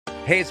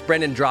Hey, it's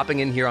Brendon dropping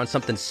in here on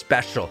something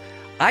special.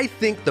 I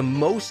think the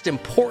most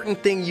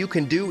important thing you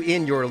can do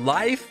in your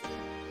life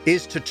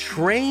is to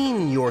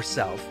train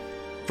yourself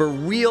for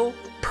real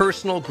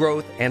personal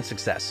growth and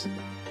success.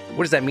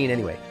 What does that mean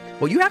anyway?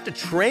 Well, you have to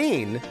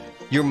train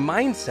your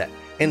mindset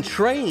and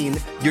train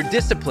your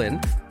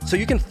discipline so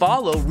you can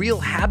follow real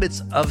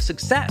habits of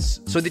success,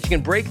 so that you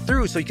can break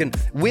through, so you can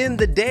win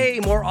the day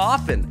more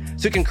often,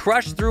 so you can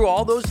crush through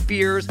all those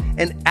fears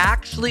and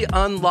actually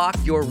unlock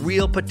your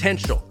real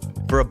potential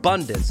for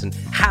abundance and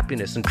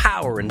happiness and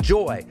power and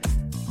joy.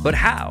 But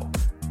how?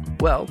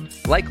 Well,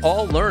 like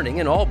all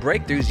learning and all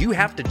breakthroughs, you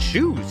have to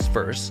choose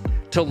first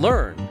to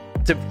learn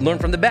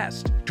from the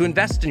best, to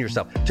invest in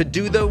yourself, to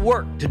do the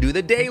work, to do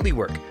the daily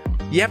work.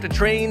 You have to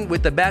train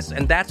with the best,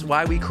 and that's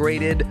why we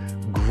created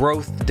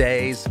Growth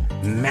Day's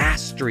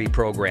Mastery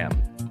Program.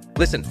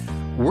 Listen,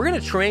 we're going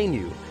to train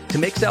you to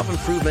make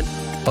self-improvement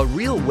a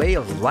real way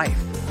of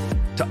life,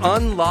 to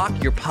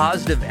unlock your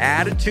positive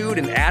attitude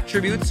and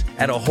attributes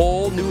at a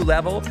whole new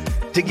level,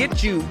 to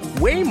get you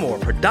way more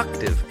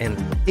productive and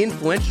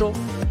influential,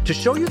 to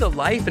show you the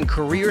life and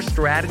career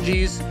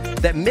strategies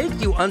that make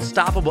you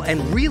unstoppable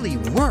and really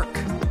work.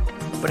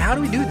 But how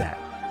do we do that?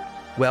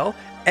 Well,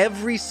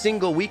 every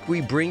single week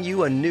we bring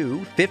you a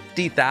new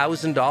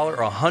 $50,000 or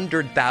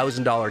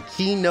 $100,000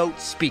 keynote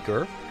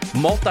speaker,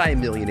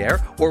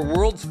 multimillionaire, or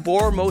world's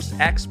foremost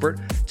expert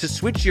to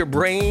switch your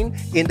brain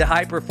into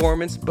high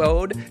performance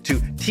mode,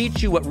 to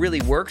teach you what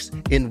really works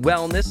in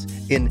wellness,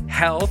 in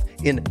health,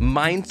 in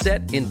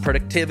mindset, in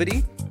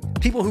productivity.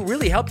 People who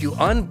really help you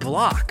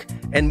unblock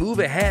and move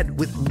ahead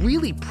with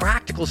really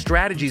practical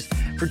strategies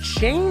for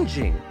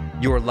changing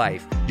your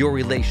life, your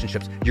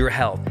relationships, your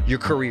health, your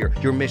career,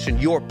 your mission,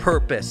 your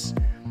purpose.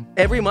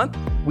 Every month,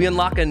 we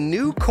unlock a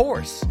new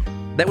course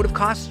that would have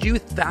cost you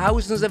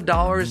thousands of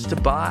dollars to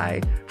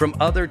buy from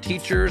other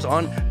teachers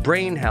on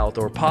brain health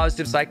or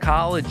positive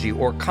psychology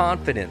or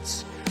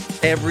confidence.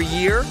 Every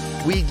year,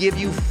 we give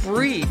you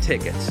free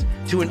tickets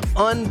to an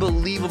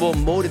unbelievable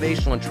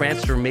motivational and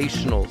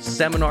transformational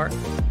seminar.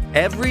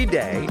 Every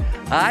day,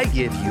 I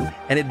give you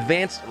an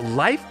advanced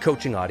life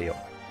coaching audio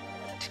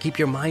to keep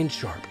your mind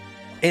sharp,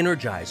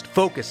 energized,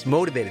 focused,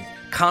 motivated,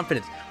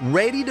 confident,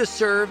 ready to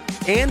serve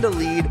and to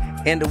lead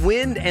and to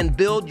win and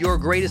build your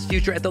greatest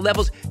future at the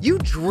levels you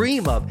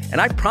dream of. And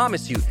I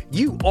promise you,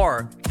 you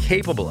are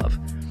capable of.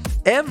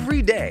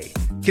 Every day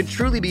can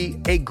truly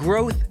be a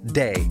growth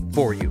day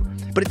for you.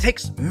 But it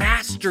takes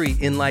mastery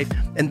in life,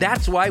 and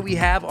that's why we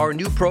have our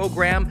new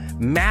program,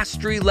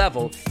 Mastery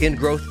Level in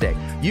Growth Day.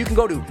 You can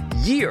go to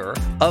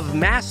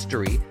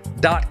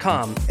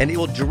yearofmastery.com, and it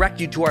will direct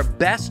you to our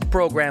best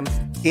program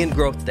in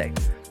Growth Day.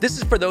 This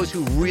is for those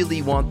who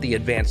really want the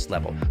advanced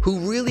level, who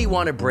really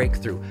want to break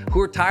through,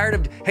 who are tired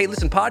of, hey,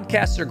 listen,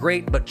 podcasts are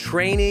great, but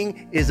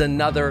training is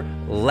another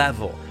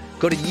level.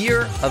 Go to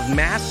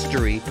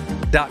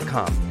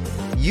yearofmastery.com.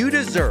 You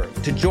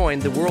deserve to join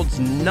the world's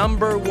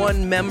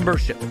 #1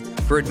 membership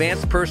for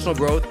advanced personal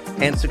growth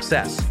and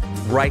success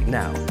right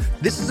now.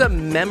 This is a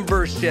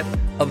membership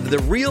of the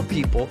real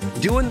people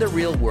doing the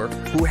real work,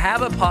 who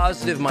have a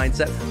positive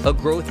mindset, a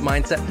growth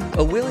mindset,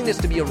 a willingness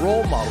to be a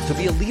role model, to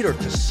be a leader,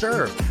 to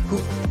serve, who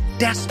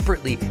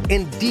desperately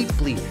and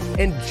deeply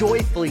and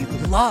joyfully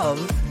love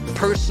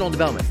personal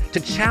development, to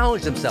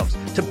challenge themselves,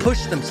 to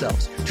push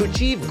themselves, to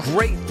achieve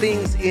great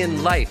things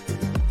in life.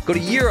 Go to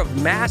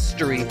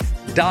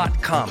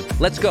yearofmastery.com.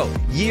 Let's go.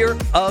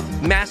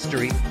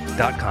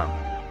 yearofmastery.com.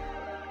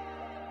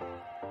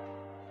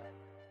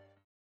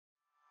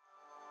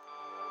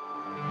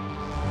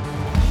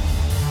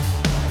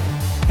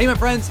 Hey, my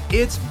friends,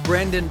 it's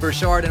Brendon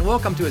Burchard, and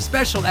welcome to a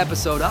special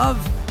episode of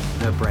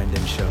The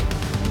Brendon Show.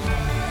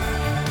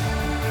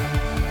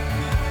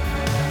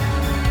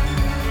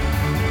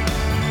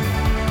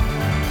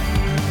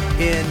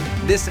 In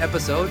this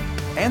episode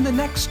and the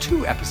next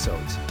 2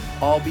 episodes,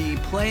 I'll be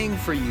playing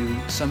for you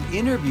some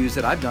interviews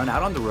that I've done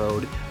out on the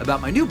road about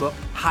my new book,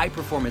 High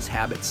Performance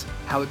Habits,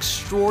 How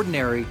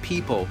Extraordinary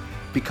People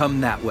Become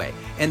That Way.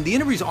 And the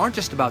interviews aren't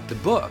just about the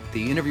book.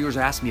 The interviewers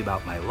asked me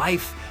about my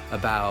life,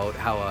 about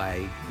how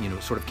I,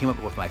 sort of came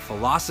up with my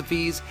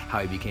philosophies, how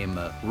I became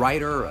a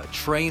writer, a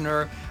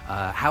trainer,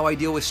 how I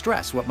deal with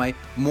stress, what my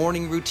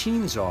morning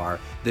routines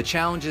are, the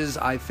challenges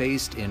I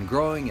faced in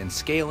growing and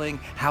scaling,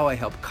 how I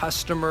help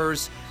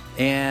customers,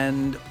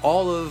 and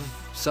all of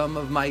some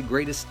of my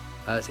greatest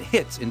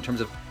hits in terms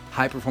of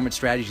high performance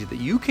strategies that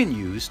you can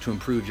use to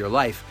improve your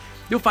life.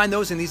 You'll find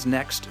those in these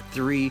next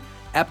 3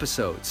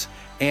 episodes.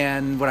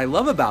 And what I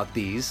love about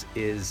these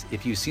is,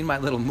 if you've seen my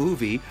little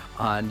movie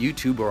on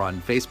YouTube or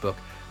on Facebook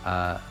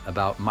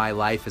about my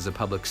life as a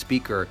public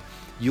speaker,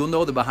 you'll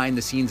know the behind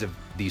the scenes of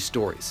these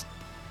stories.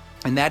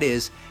 And that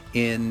is,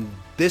 in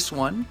this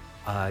one,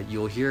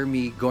 you'll hear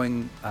my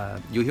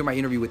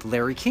interview with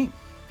Larry King.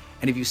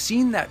 And if you've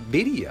seen that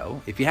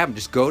video, if you haven't,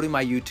 just go to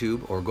my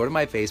YouTube or go to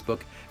my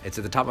Facebook. It's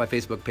at the top of my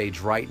Facebook page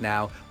right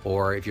now.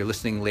 Or if you're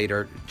listening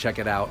later, check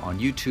it out on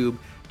YouTube.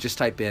 Just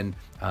type in,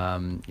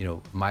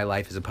 my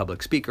life as a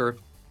public speaker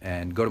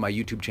and go to my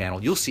YouTube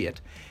channel. You'll see it.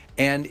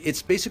 And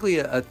it's basically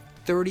a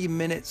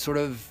 30-minute sort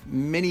of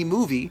mini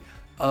movie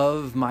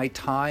of my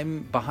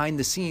time behind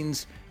the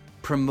scenes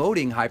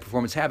promoting high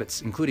performance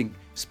habits, including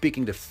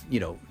speaking to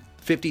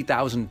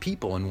 50,000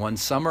 people in one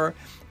summer,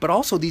 but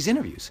also these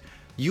interviews.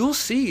 You'll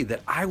see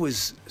that I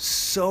was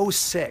so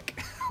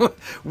sick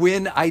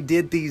when I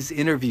did these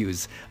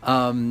interviews.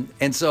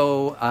 And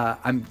so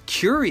I'm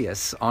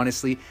curious,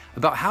 honestly,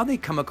 about how they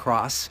come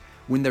across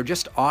when they're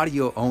just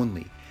audio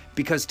only.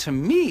 Because to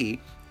me,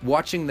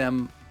 watching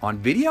them on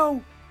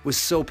video was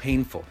so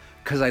painful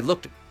because I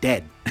looked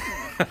dead.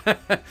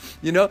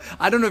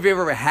 I don't know if you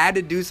ever had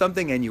to do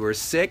something and you were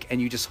sick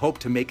and you just hope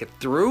to make it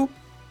through.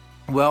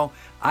 Well,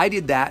 I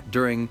did that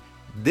during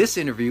this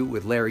interview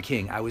with Larry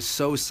King. I was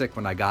so sick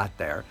when I got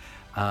there.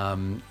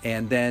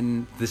 And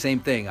then the same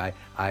thing,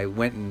 I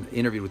went and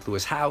interviewed with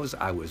Lewis Howes.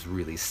 I was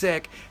really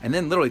sick. And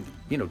then literally,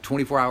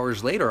 24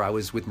 hours later, I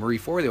was with Marie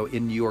Forleo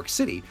in New York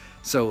City.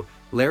 So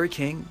Larry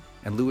King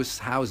and Lewis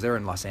Howes, they're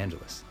in Los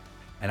Angeles.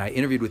 And I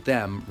interviewed with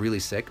them really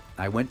sick.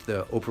 I went to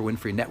the Oprah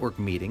Winfrey Network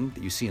meeting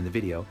that you see in the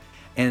video.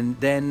 And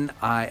then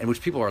and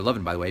which people are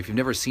loving, by the way. If you've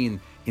never seen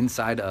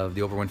inside of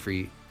the Oprah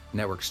Winfrey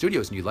Network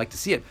studios and you'd like to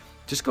see it,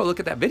 just go look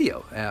at that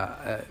video,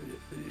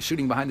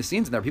 shooting behind the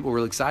scenes. And there, people were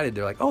really excited.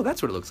 They're like, oh,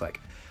 that's what it looks like.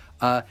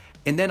 And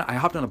then I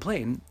hopped on a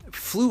plane,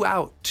 flew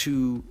out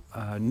to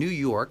New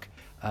York,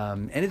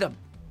 ended up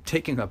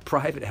taking a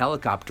private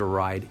helicopter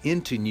ride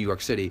into New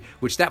York City,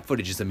 which that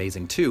footage is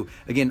amazing too.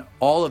 Again,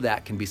 all of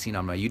that can be seen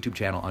on my YouTube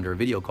channel under a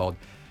video called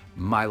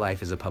My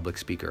Life as a Public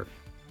Speaker.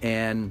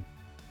 And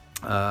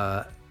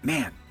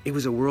man, it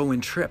was a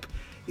whirlwind trip,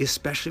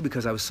 especially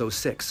because I was so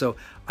sick. So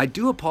I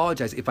do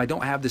apologize if I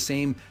don't have the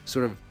same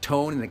sort of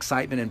tone and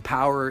excitement and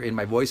power in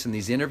my voice in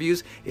these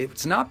interviews.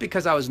 It's not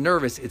because I was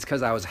nervous, it's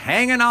because I was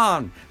hanging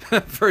on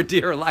for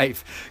dear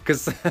life.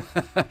 Because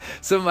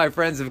some of my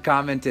friends have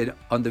commented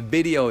on the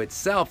video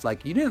itself,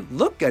 like, you didn't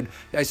look good.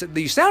 I said,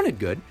 you sounded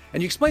good,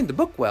 and you explained the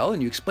book well,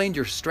 and you explained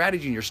your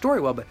strategy and your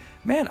story well, but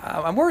man,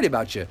 I'm worried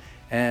about you.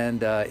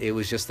 And it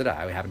was just that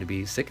I happened to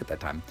be sick at that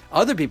time.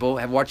 Other people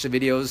have watched the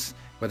videos,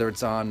 whether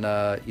it's on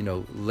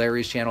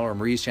Larry's channel or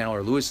Marie's channel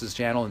or Lewis's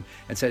channel,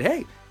 and said,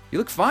 hey, you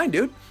look fine,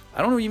 dude.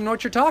 I don't even know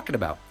what you're talking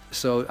about.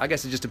 So I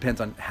guess it just depends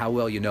on how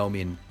well you know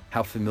me and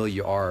how familiar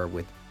you are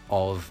with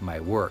all of my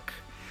work.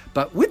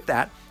 But with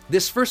that,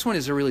 this first one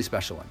is a really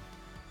special one.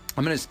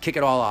 I'm going to kick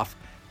it all off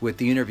with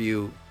the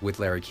interview with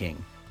Larry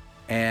King.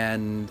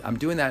 And I'm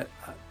doing that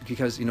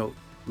because,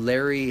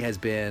 Larry has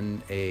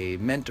been a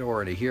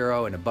mentor and a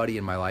hero and a buddy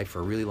in my life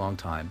for a really long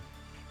time.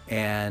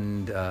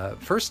 And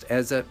first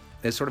as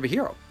sort of a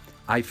hero.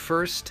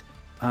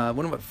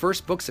 One of the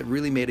first books that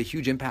really made a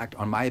huge impact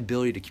on my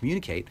ability to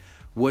communicate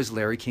was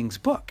Larry King's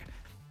book.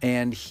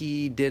 And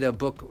he did a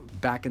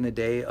book back in the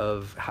day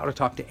of how to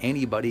talk to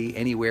anybody,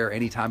 anywhere,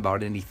 anytime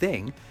about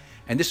anything.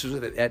 And this was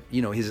at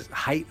his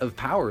height of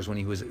powers when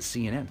he was at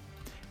CNN.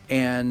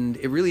 And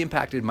it really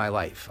impacted my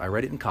life. I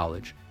read it in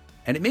college.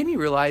 And it made me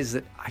realize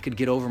that I could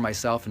get over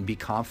myself and be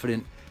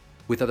confident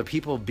with other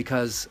people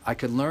because I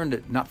could learn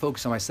to not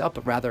focus on myself,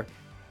 but rather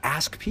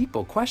ask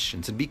people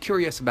questions and be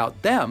curious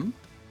about them.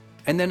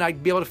 And then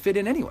I'd be able to fit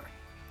in anywhere.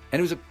 And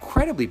it was an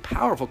incredibly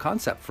powerful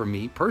concept for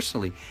me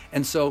personally.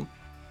 And so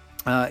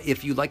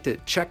if you'd like to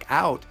check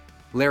out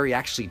Larry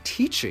actually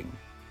teaching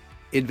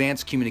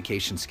advanced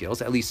communication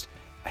skills, at least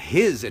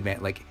his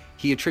advanced, like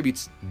he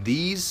attributes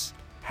these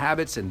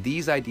habits and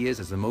these ideas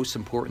as the most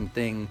important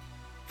thing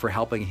for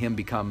helping him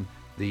become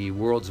the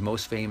world's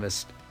most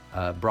famous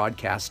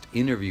broadcast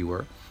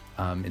interviewer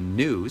in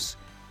news,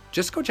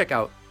 just go check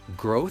out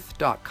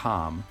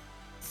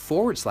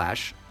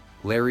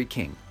growth.com/Larry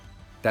King.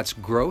 That's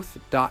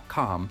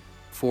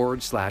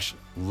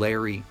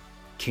growth.com/Larry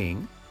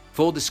King.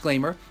 Full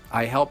disclaimer,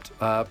 I helped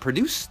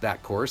produce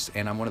that course,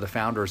 and I'm one of the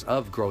founders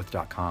of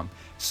growth.com.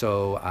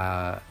 So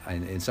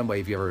in some way,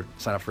 if you ever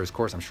sign up for his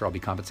course, I'm sure I'll be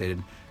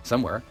compensated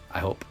somewhere, I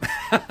hope.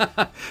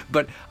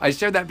 But I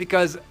shared that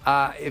because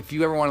if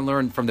you ever want to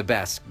learn from the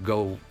best,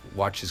 go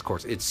watch his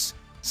course. It's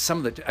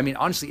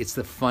honestly, it's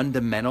the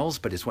fundamentals,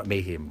 but it's what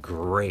made him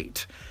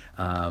great.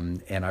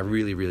 And I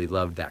really, really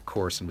loved that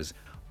course and was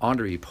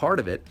honored to be part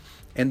of it.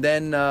 And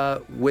then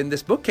when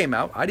this book came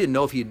out, I didn't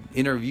know if he'd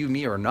interview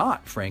me or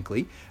not,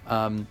 frankly,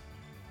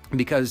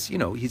 because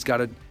he's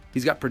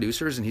got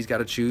producers and he's got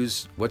to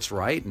choose what's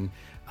right.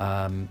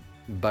 And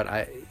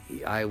but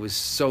I was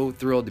so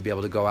thrilled to be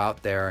able to go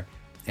out there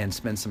and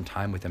spend some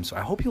time with him. So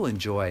I hope you'll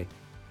enjoy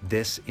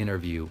this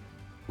interview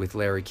with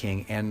Larry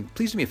King. And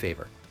please do me a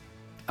favor.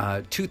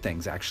 Two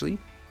things, actually.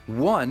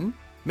 One,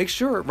 make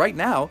sure right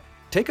now,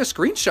 take a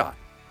screenshot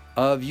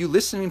of you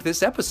listening to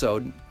this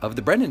episode of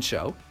The Brendon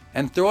Show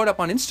and throw it up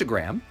on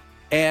Instagram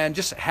and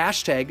just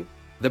hashtag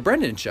The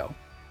Brendon Show.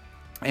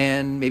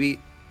 And maybe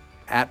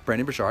at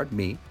Brendon Burchard,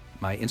 my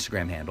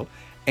Instagram handle.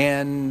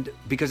 And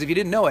because if you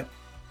didn't know it,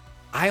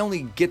 I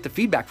only get the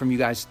feedback from you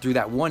guys through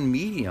that one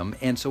medium.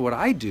 And so what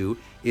I do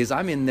is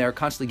I'm in there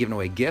constantly giving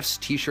away gifts,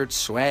 t-shirts,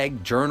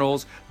 swag,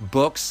 journals,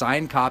 books,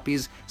 signed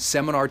copies,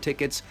 seminar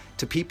tickets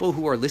to people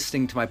who are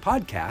listening to my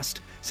podcast.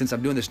 Since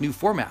I'm doing this new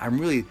format, I'm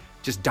really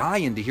just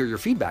dying to hear your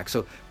feedback.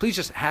 So please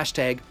just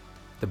hashtag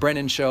The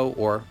Brendon Show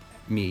or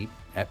me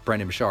at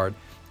Brendon Burchard,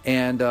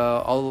 and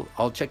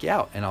I'll check you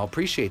out, and I'll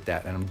appreciate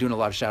that. And I'm doing a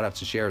lot of shout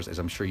outs and shares, as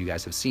I'm sure you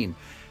guys have seen.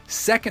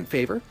 Second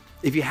favor,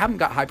 if you haven't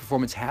got High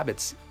Performance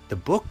Habits, the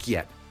book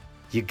yet,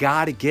 you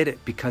got to get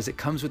it because it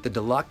comes with the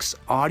deluxe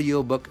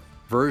audiobook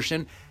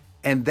version,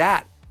 and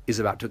that is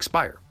about to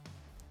expire.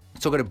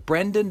 So go to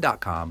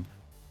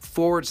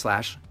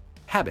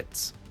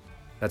brendon.com/habits.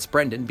 That's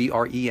Brendon,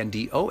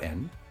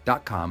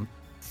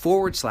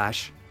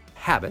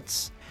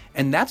 BRENDON.com/habits.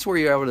 And that's where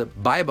you're able to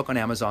buy a book on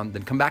Amazon,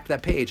 then come back to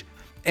that page,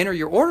 enter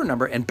your order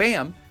number, and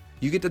bam,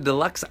 you get the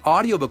deluxe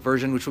audiobook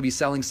version, which will be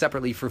selling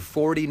separately for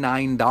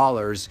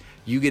 $49.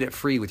 You get it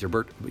free with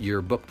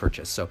your book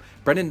purchase. So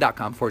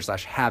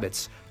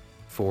brendon.com/habits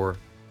for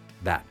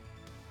that.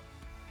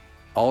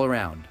 All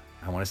around,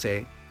 I want to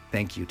say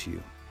thank you to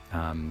you.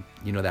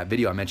 That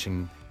video I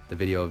mentioned, the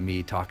video of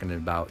me talking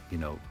about,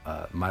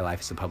 my life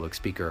as a public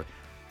speaker,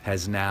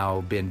 has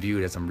now been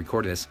viewed, as I'm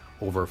recording this,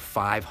 over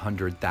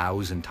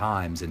 500,000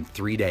 times in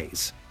 3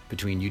 days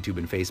between YouTube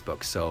and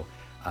Facebook. So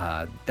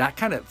that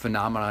kind of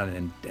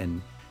phenomenon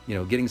and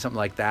getting something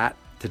like that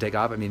to take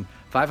off. I mean,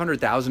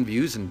 500,000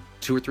 views in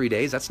 2 or 3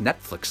 days, that's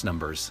Netflix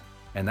numbers.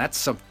 And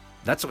that's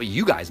what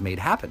you guys made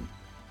happen.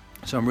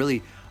 So I'm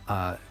really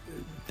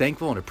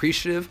thankful and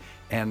appreciative.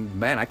 And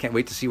man, I can't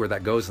wait to see where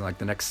that goes in like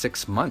the next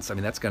 6 months. I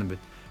mean, that's going to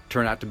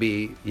turn out to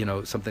be,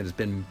 something that's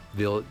been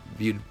viewed,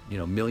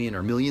 million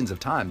or millions of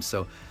times.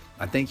 So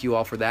I thank you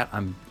all for that.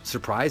 I'm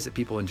surprised that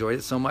people enjoyed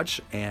it so much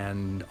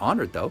and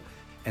honored though.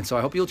 And so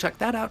I hope you'll check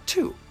that out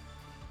too.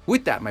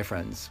 With that, my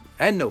friends,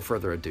 and no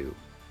further ado,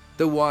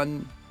 the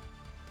one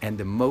and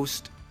the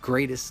most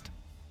greatest,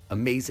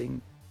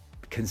 amazing,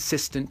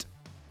 consistent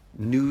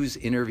news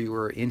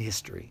interviewer in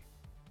history,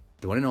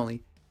 the one and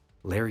only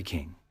Larry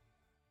King.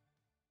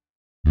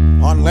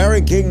 On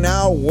Larry King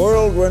Now,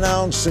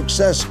 world-renowned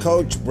success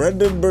coach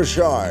Brendon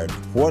Burchard.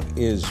 What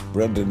is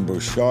Brendon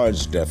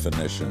Burchard's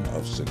definition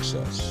of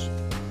success?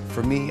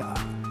 For me,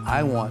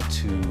 I want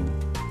to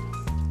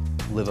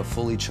live a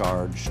fully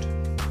charged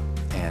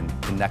and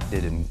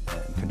connected and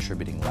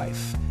contributing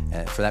life.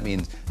 And for that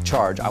means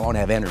charge, I want to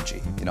have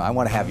energy. I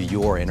want to have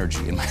your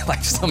energy in my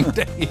life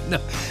someday.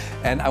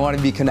 And I want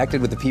to be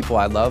connected with the people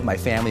I love, my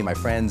family, my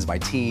friends, my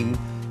team,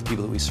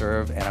 people that we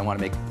serve, and I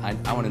want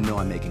to know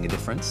I'm making a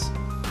difference.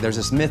 There's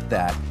this myth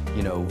that,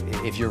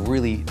 if you're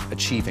really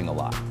achieving a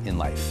lot in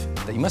life,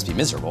 that you must be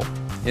miserable.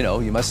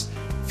 You must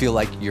feel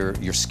like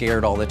you're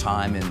scared all the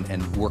time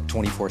and work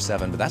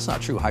 24/7, but that's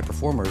not true. High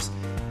performers,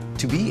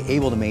 to be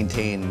able to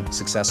maintain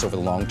success over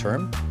the long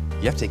term,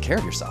 you have to take care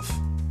of yourself.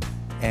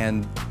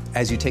 And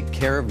as you take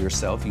care of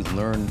yourself, you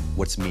learn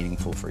what's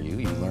meaningful for you.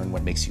 You learn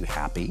what makes you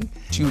happy.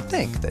 You would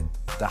think that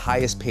the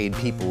highest paid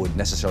people would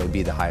necessarily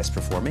be the highest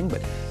performing,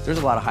 but there's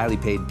a lot of highly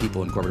paid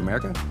people in corporate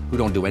America who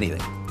don't do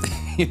anything.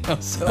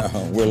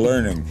 We're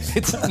learning.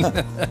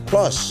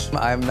 Plus,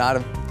 I'm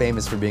not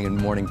famous for being a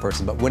morning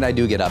person, but when I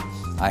do get up,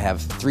 I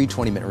have 3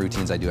 20-minute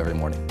routines I do every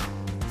morning.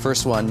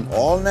 First one.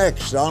 All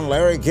next on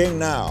Larry King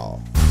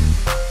Now.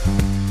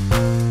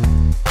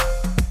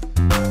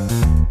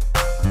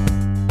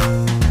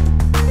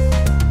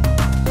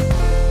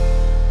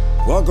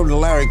 Welcome to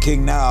Larry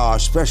King Now. Our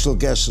special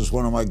guest is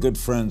one of my good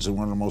friends and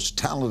one of the most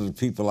talented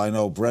people I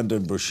know,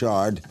 Brendon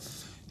Burchard.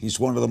 He's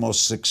one of the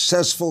most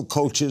successful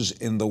coaches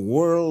in the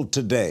world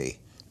today.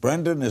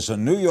 Brendon is a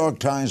New York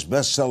Times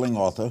best-selling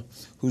author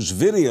whose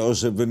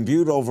videos have been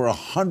viewed over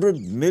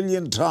 100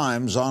 million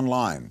times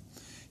online.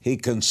 He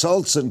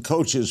consults and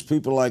coaches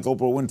people like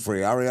Oprah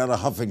Winfrey, Ariana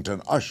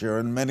Huffington, Usher,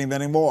 and many,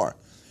 many more.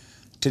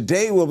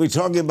 Today we'll be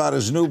talking about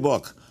his new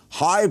book,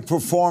 High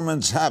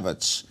Performance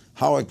Habits,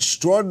 How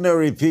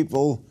Extraordinary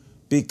People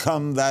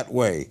Become That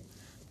Way.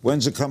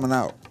 When's it coming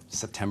out?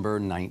 September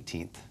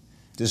 19th.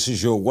 This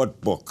is your what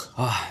book?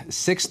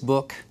 6th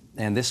book,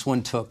 and this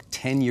one took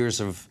 10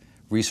 years of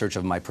research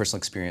of my personal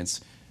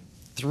experience,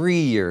 3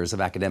 years of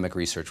academic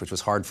research, which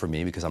was hard for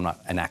me because I'm not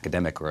an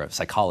academic or a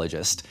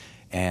psychologist,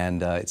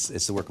 and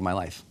it's the work of my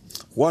life.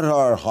 What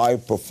are high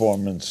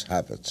performance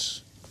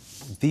habits?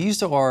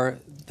 These are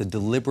the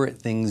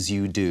deliberate things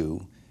you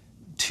do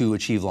to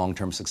achieve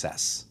long-term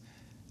success.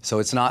 So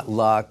it's not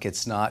luck,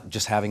 it's not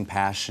just having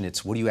passion,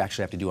 it's what do you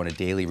actually have to do on a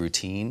daily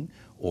routine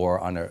or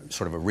on a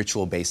sort of a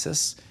ritual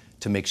basis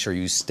to make sure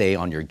you stay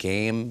on your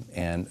game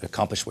and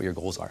accomplish what your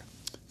goals are.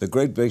 The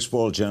great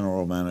baseball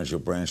general manager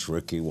Branch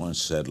Rickey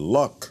once said,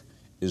 luck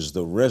is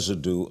the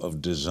residue of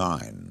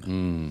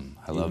design.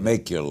 I love you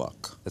make your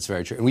luck. That's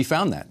very true. And we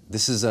found that.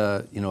 This is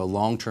a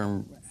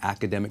long-term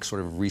academic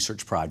sort of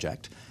research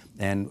project,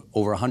 and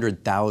over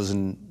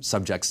 100,000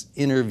 subjects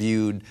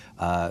interviewed,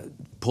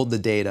 pulled the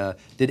data,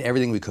 did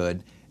everything we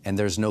could, and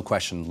there's no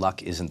question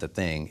luck isn't the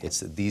thing.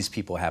 It's that these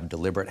people have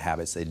deliberate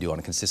habits they do on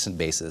a consistent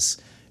basis,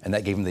 and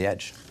that gave them the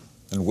edge.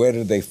 And where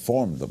did they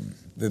form them?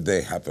 Did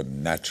they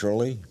happen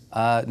naturally?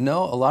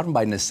 No, a lot of them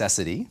by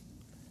necessity.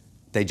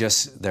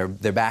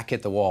 Their back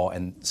hit the wall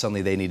and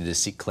suddenly they needed to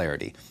seek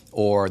clarity.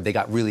 Or they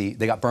got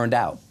burned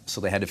out,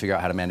 so they had to figure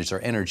out how to manage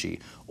their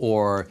energy.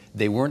 Or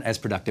they weren't as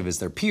productive as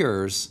their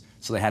peers,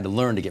 so they had to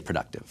learn to get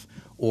productive.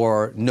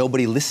 or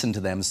nobody listened to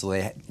them, so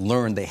they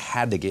learned they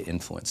had to get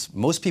influence.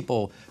 Most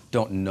people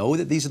don't know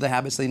that these are the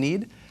habits they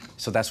need,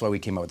 so that's why we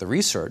came out with the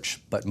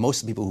research. But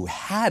most of the people who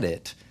had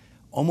it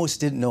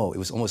almost didn't know. It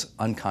was almost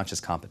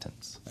unconscious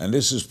competence. And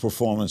this is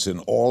performance in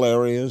all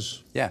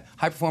areas? Yeah,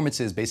 high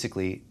performance is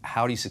basically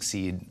how do you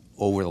succeed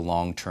over the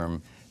long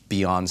term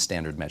beyond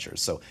standard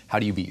measures. So how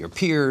do you beat your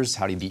peers?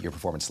 How do you beat your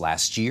performance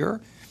last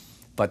year?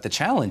 But the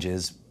challenge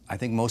is, I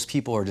think most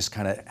people are just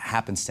kind of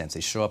happenstance. They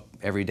show up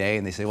every day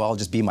and they say, well, I'll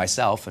just be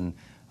myself and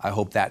I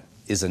hope that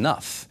is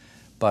enough.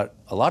 But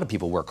a lot of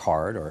people work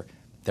hard, or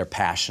they're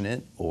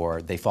passionate,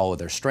 or they follow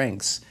their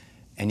strengths,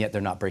 and yet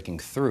they're not breaking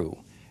through.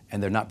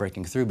 And they're not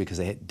breaking through because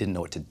they didn't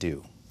know what to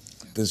do.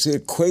 Does it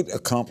equate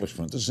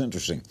accomplishment? This is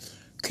interesting.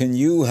 Can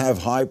you have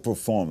high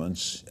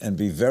performance and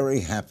be very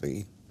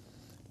happy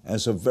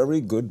as a very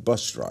good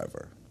bus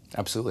driver?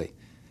 Absolutely.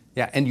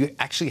 Yeah, and you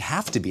actually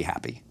have to be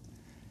happy.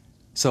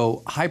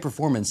 So high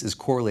performance is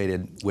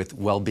correlated with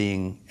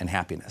well-being and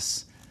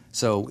happiness.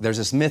 So there's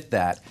this myth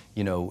that,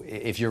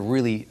 if you're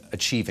really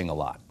achieving a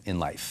lot in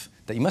life,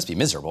 that you must be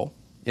miserable.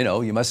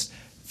 You must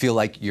feel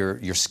like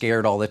you're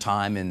scared all the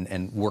time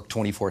and work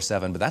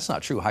 24/7, but that's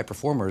not true. High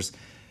performers,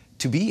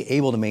 to be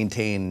able to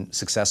maintain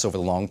success over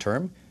the long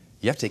term,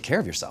 you have to take care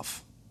of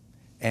yourself.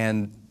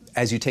 And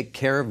as you take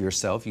care of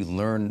yourself, you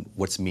learn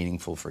what's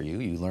meaningful for you,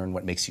 you learn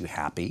what makes you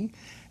happy.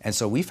 And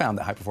so we found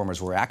that high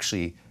performers were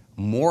actually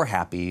more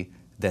happy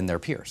than their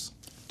peers.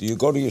 Do you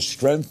go to your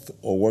strength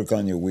or work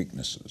on your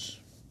weaknesses?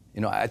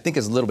 I think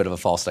it's a little bit of a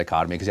false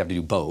dichotomy because you have to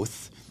do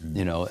both.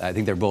 I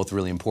think they're both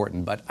really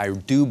important, but I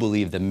do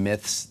believe the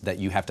myths that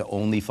you have to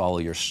only follow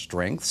your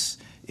strengths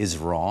is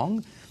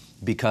wrong,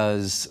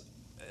 because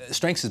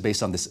strengths is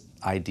based on this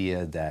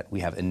idea that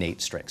we have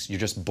innate strengths. You're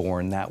just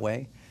born that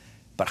way.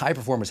 But high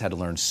performers had to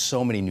learn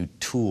so many new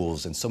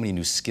tools and so many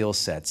new skill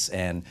sets,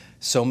 and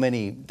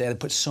they had to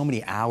put so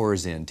many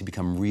hours in to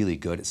become really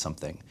good at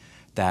something,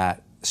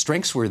 that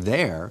strengths were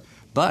there,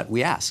 but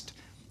we asked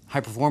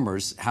high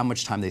performers how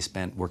much time they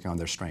spent working on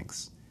their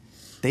strengths.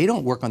 They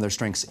don't work on their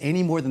strengths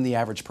any more than the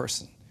average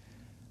person.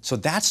 So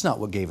that's not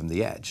what gave them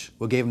the edge.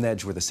 What gave them the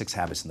edge were the 6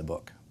 habits in the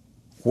book.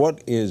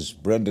 What is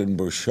Brendon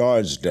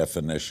Burchard's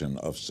definition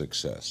of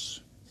success?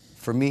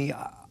 For me,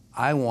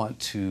 I want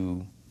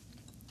to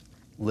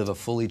live a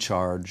fully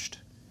charged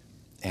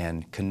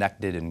and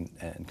connected and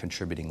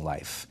contributing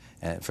life.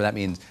 And for that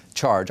means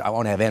charge, I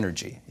want to have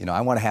energy.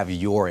 I want to have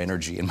your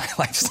energy in my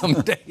life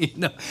someday.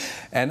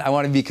 And I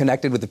want to be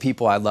connected with the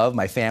people I love,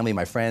 my family,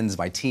 my friends,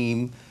 my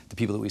team, the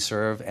people that we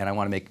serve, and I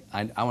want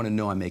to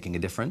know I'm making a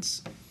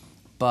difference.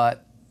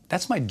 But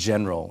that's my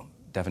general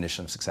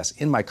definition of success.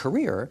 In my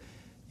career,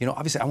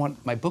 obviously I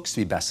want my books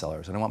to be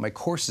bestsellers, and I want my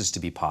courses to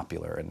be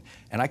popular,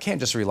 and I can't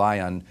just rely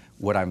on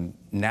what I'm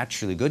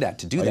naturally good at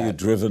to do that. Are you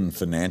driven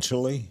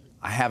financially?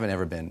 I haven't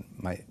ever been.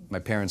 My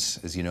parents,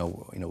 as you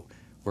know,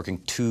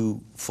 working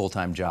 2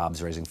 full-time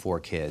jobs, raising 4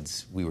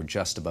 kids, we were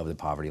just above the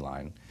poverty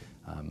line.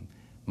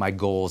 My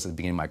goals at the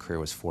beginning of my career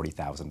was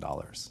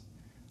 $40,000.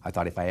 I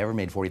thought if I ever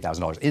made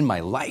 $40,000 in my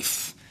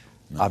life,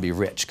 I'd be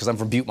rich, because I'm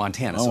from Butte,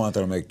 Montana. I want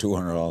them to make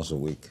 $200 a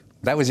week.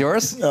 That was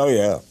yours? Oh,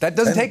 yeah. That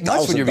doesn't take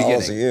much when you're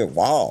beginning. $10,000 a year,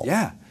 wow.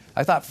 Yeah.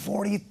 I thought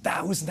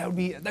 40,000, that'd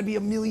be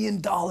 $1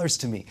 million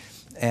to me.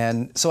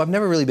 And so I've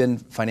never really been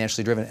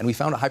financially driven, and we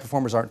found that high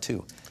performers aren't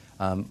too.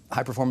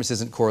 High performance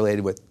isn't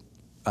correlated with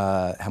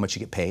how much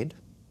you get paid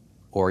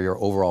or your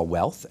overall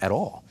wealth at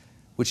all,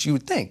 which you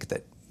would think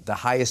that the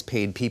highest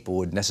paid people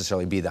would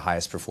necessarily be the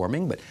highest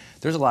performing, but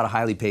there's a lot of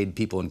highly paid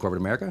people in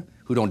corporate America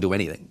who don't do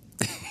anything.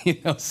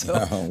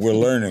 We're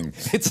learning.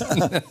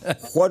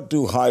 What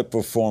do high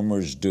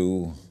performers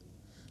do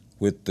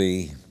with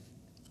the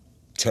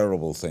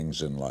terrible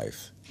things in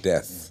life?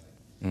 Death,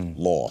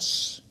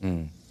 loss,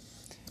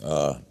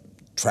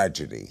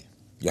 tragedy.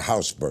 Your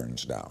house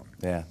burns down.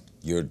 Yeah.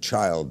 Your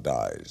child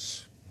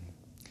dies.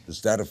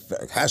 Does that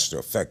has to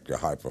affect your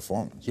high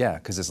performance? Yeah,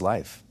 because it's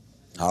life.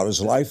 How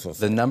does life affect?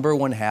 The number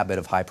one habit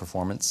of high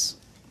performance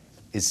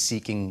is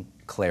seeking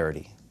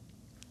clarity.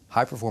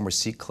 High performers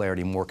seek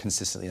clarity more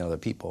consistently than other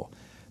people.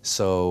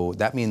 So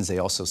that means they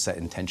also set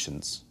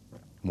intentions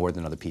more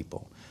than other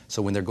people.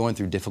 So when they're going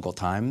through difficult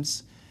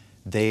times,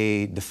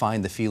 they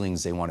define the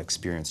feelings they want to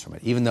experience from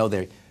it. Even though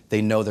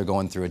they know they're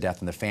going through a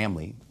death in their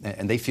family,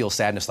 and they feel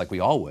sadness like we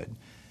all would,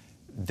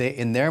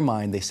 in their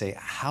mind, they say,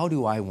 how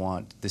do I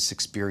want this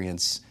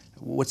experience?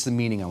 What's the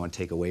meaning I want to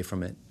take away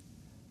from it?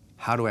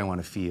 How do I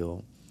want to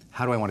feel?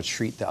 How do I want to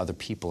treat the other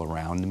people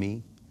around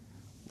me?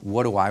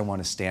 What do I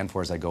want to stand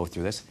for as I go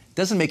through this? It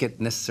doesn't make it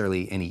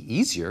necessarily any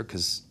easier,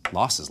 because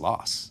loss is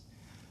loss.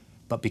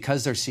 But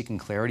because they're seeking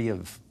clarity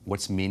of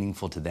what's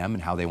meaningful to them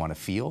and how they want to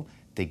feel,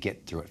 they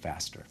get through it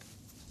faster.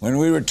 When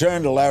we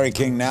return to Larry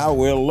King Now,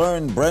 we'll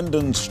learn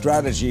Brendon's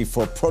strategy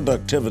for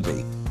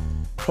productivity.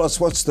 Plus,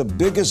 what's the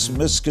biggest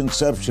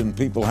misconception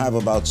people have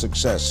about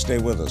success? Stay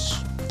with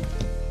us.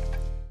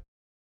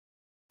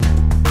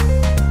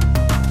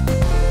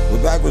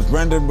 We're back with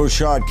Brendon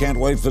Burchard. Can't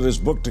wait for this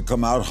book to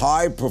come out,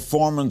 High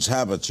Performance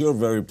Habits. You're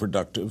very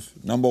productive.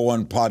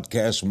 #1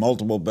 podcast,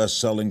 multiple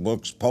best-selling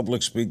books,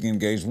 public speaking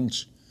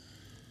engagements.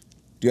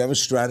 Do you have a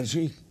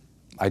strategy?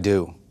 I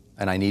do,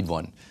 and I need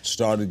one.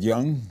 Started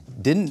young?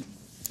 Didn't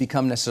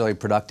become necessarily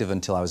productive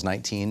until I was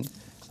 19.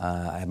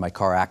 I had my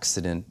car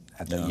accident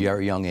at a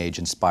very young age,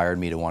 inspired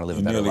me to want to live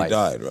a better life. You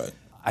nearly died, right?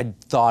 I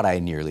thought I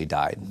nearly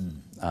died.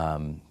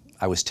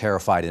 I was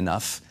terrified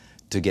enough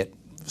to get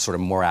sort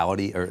of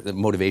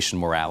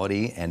motivation,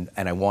 and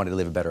I wanted to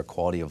live a better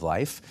quality of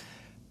life.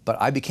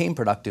 But I became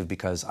productive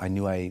because I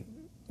knew I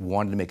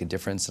wanted to make a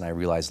difference, and I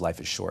realized life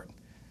is short.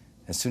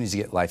 As soon as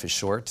you get life is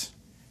short,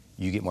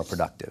 you get more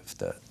productive.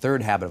 The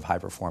third habit of high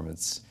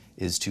performance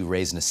is to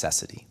raise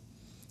necessity.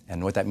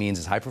 And what that means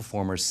is high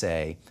performers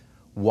say,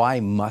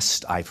 why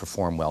must I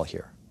perform well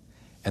here?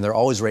 And they're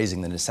always raising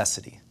the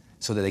necessity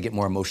so that they get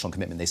more emotional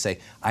commitment. They say,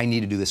 I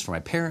need to do this for my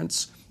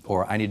parents,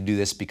 or I need to do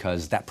this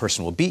because that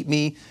person will beat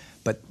me.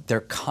 But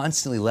they're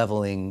constantly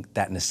leveling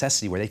that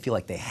necessity where they feel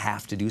like they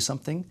have to do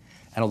something.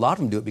 And a lot of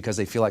them do it because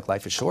they feel like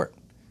life is short.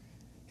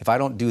 If I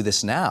don't do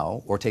this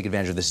now or take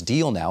advantage of this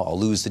deal now, I'll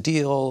lose the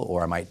deal,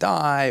 or I might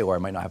die, or I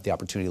might not have the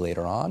opportunity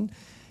later on.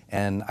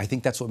 And I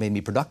think that's what made me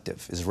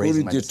productive, is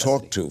raising my necessity. Who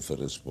did you talk to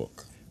for this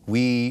book?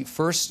 We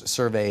first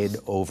surveyed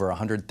over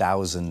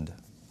 100,000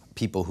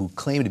 people who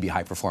claim to be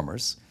high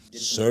performers.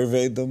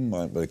 Surveyed them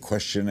by a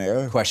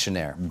questionnaire?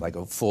 Questionnaire, like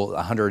a full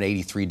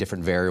 183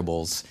 different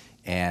variables.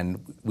 And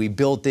we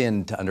built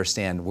in to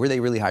understand, were they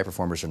really high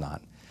performers or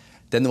not?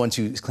 Then the ones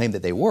who claimed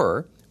that they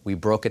were, we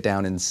broke it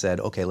down and said,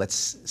 okay,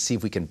 let's see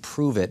if we can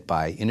prove it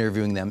by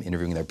interviewing them,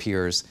 interviewing their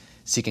peers,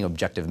 seeking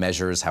objective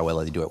measures, how well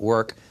they do at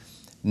work,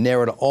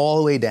 narrowed it all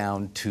the way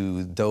down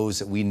to those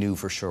that we knew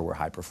for sure were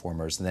high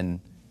performers, and then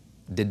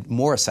did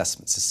more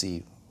assessments to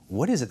see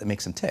what is it that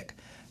makes them tick.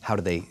 How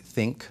do they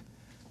think?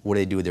 What do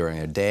they do during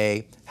their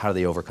day? How do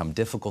they overcome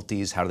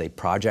difficulties? How do they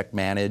project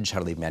manage? How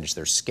do they manage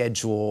their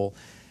schedule?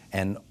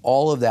 And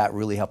all of that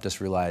really helped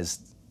us realize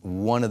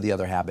one of the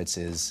other habits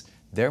is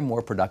they're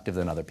more productive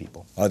than other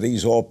people. Are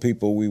these all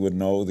people we would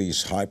know,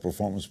 these high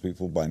performance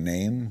people, by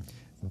name?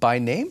 By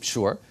name,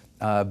 sure.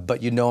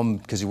 But you know them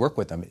because you work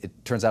with them. It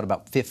turns out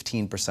about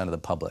 15% of the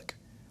public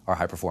are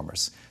high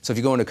performers. So if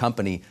you go into a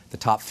company, the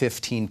top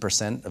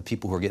 15% of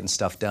people who are getting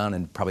stuff done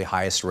and probably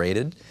highest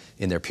rated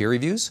in their peer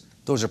reviews,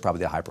 those are probably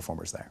the high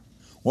performers there.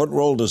 What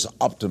role does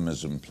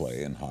optimism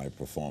play in high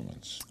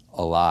performance?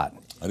 A lot.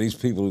 Are these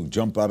people who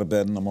jump out of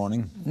bed in the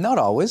morning? Not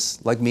always.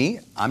 Like me,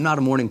 I'm not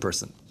a morning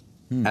person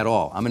at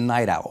all. I'm a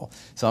night owl.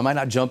 So I might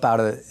not jump out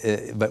of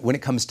it, but when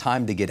it comes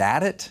time to get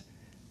at it,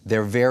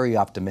 they're very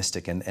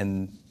optimistic.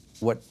 And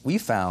what we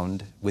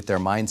found with their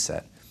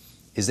mindset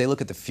is they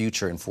look at the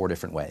future in 4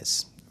 different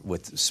ways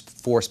with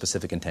 4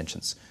 specific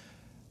intentions.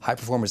 High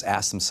performers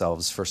ask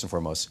themselves, first and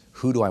foremost,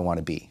 who do I want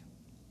to be?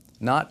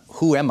 Not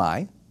who am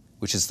I,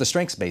 which is the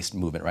strengths-based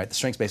movement, right? The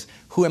strengths-based,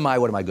 who am I,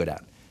 what am I good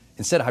at?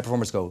 Instead, high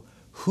performers go,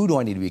 who do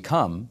I need to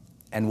become,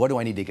 and what do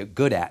I need to get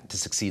good at to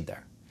succeed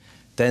there?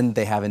 Then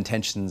they have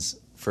intentions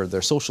for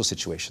their social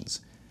situations.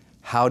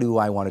 How do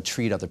I want to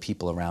treat other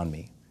people around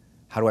me?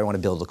 How do I want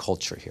to build a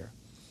culture here?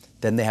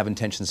 Then they have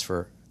intentions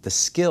for the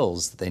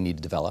skills that they need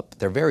to develop.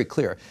 They're very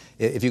clear.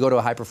 If you go to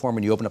a high performer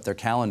and you open up their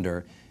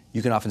calendar,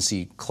 you can often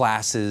see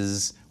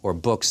classes or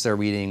books they're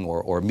reading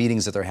or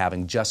meetings that they're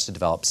having just to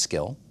develop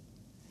skill.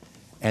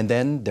 And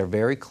then they're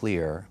very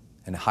clear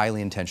and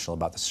highly intentional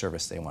about the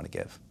service they want to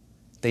give.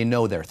 They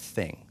know their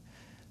thing.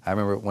 I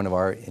remember one of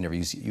our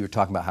interviews, you were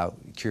talking about how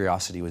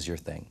curiosity was your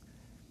thing.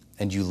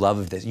 And you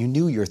loved it. You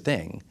knew your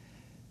thing,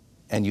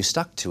 and you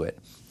stuck to it.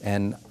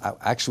 And I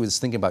actually was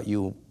thinking about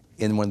you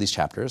in one of these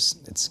chapters.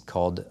 It's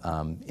called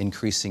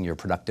Increasing Your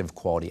Productive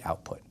Quality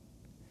Output.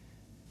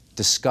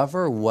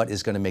 Discover what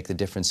is going to make the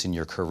difference in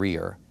your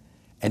career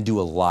and do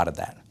a lot of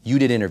that. You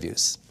did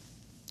interviews,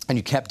 and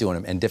you kept doing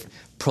them, and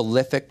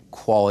prolific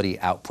quality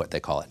output, they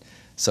call it.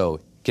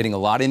 So getting a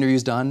lot of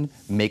interviews done,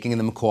 making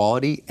them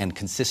quality, and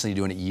consistently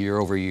doing it year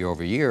over year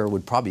over year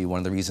would probably be one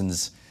of the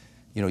reasons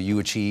you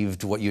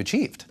achieved what you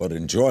achieved. But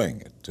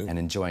enjoying it, too. And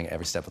enjoying it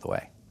every step of the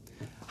way.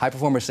 High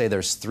performers say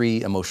there's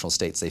 3 emotional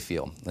states they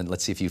feel. And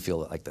let's see if you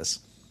feel it like this.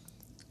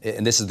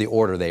 And this is the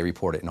order they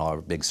report it in all our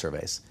big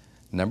surveys.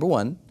 Number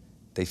 1,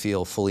 they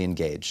feel fully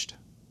engaged.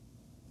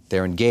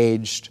 They're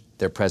engaged,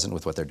 they're present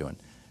with what they're doing.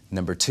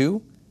 Number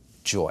 2,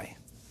 joy.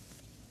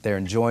 They're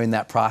enjoying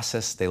that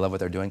process, they love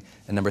what they're doing.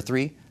 And number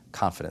 3,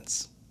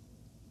 confidence.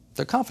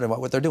 They're confident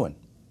about what they're doing.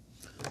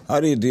 How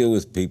do you deal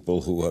with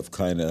people who have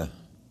kind of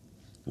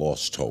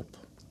lost hope?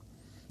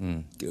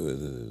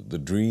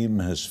 The dream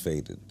has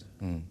faded.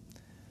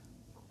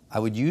 I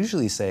would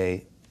usually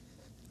say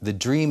the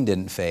dream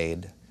didn't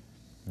fade.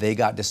 They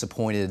got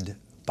disappointed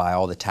by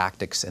all the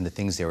tactics and the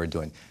things they were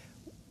doing.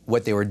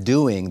 What they were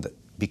doing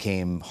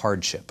became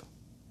hardship.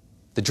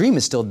 The dream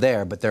is still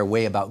there, but their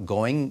way about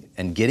going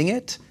and getting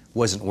it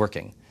wasn't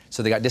working.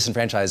 So they got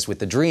disenfranchised with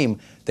the dream.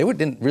 They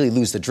didn't really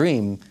lose the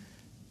dream.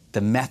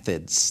 The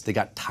methods, they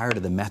got tired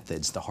of the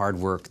methods, the hard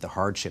work, the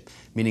hardship,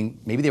 meaning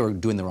maybe they were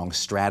doing the wrong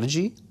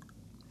strategy.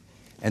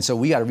 And so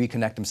we got to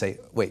reconnect and say,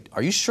 wait,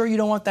 are you sure you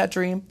don't want that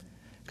dream?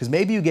 Because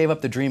maybe you gave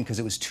up the dream because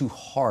it was too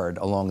hard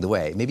along the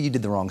way. Maybe you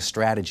did the wrong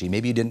strategy.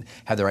 Maybe you didn't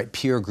have the right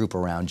peer group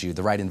around you,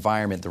 the right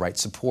environment, the right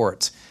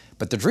support.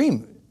 But the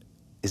dream,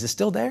 is it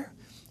still there?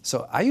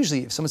 So I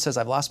usually, if someone says,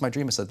 I've lost my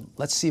dream, I said,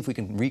 let's see if we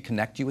can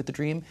reconnect you with the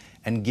dream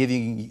and give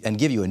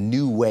you a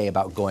new way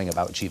about going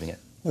about achieving it.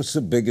 What's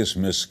the biggest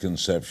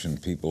misconception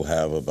people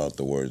have about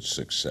the word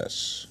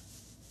success?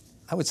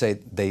 I would say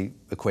they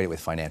equate it with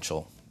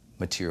financial,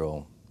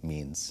 material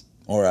means.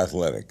 Or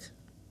athletic.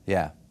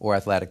 Yeah, or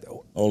athletic.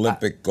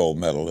 Olympic gold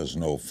medal, there's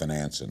no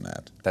finance in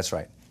that. That's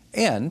right.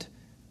 And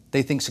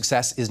they think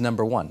success is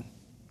number one.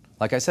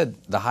 Like I said,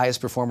 the highest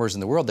performers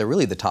in the world, they're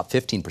really the top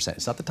 15%.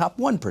 It's not the top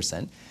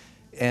 1%.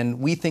 And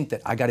we think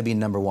that I got to be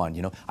number one.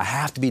 You know, I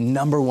have to be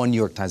number one New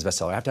York Times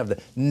bestseller. I have to have the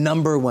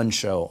number one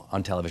show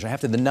on television. I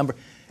have to have the number,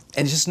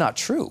 and it's just not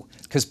true.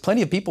 Because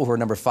plenty of people who are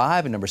number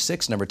 5 and number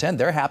 6, number 10,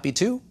 they're happy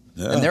too,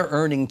 and they're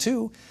earning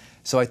too.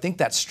 So I think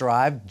that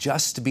strive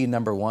just to be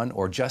number one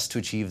or just to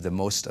achieve the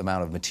most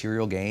amount of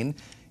material gain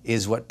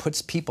is what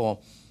puts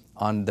people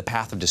on the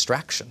path of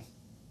distraction.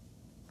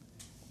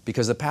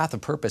 Because the path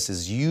of purpose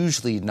is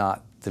usually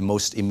not the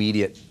most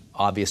immediate,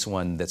 obvious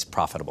one that's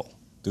profitable.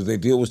 Do they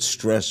deal with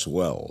stress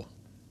well?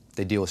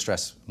 They deal with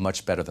stress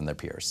much better than their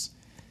peers.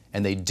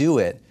 And they do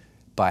it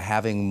by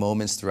having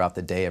moments throughout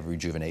the day of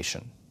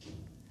rejuvenation.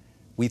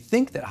 We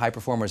think that high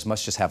performers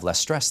must just have less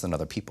stress than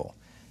other people.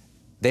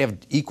 They have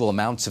equal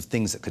amounts of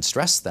things that could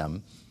stress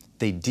them.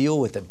 They deal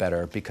with it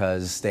better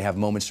because they have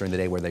moments during the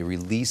day where they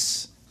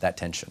release that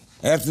tension.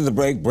 After the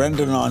break,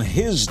 Brendon on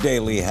his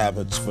daily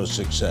habits for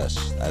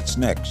success. That's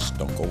next.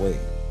 Don't go away.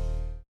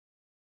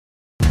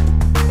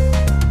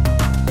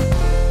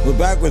 We're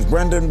back with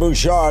Brendon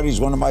Burchard.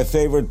 He's one of my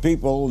favorite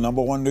people,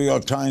 #1 New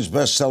York Times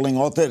best-selling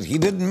author. He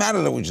didn't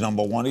matter that he was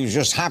 #1. He was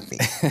just happy.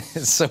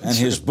 So and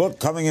his book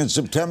coming in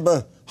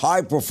September,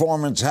 High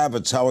Performance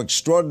Habits, How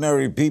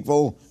Extraordinary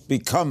People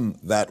Become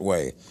That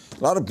Way.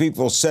 A lot of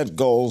people set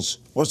goals.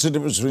 What's the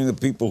difference between the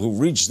people who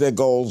reach their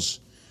goals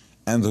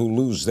and who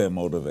lose their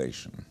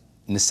motivation?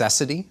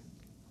 Necessity,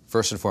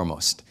 first and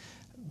foremost.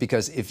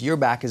 Because if your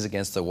back is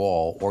against the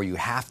wall, or you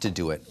have to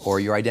do it, or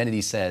your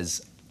identity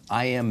says,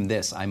 I am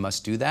this, I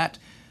must do that,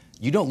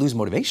 you don't lose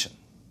motivation.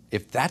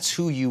 If that's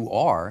who you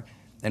are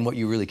and what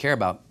you really care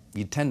about,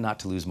 you tend not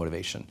to lose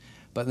motivation.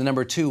 But the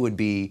number 2 would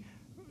be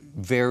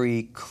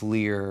very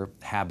clear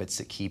habits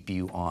that keep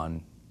you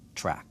on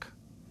track.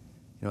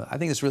 You know, I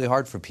think it's really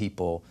hard for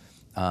people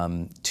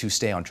to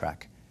stay on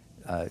track.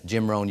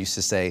 Jim Rohn used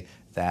to say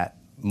that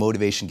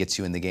motivation gets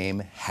you in the game,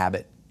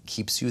 habit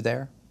keeps you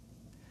there.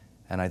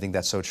 And I think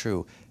that's so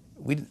true.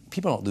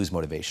 People don't lose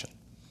motivation.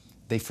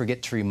 They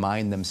forget to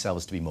remind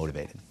themselves to be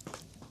motivated.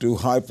 Do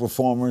high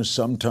performers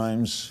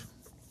sometimes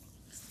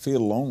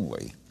feel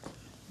lonely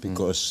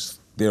because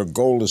their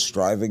goal is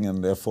striving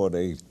and therefore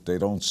they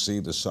don't see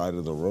the side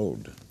of the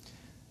road?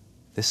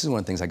 This is one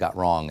of the things I got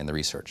wrong in the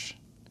research,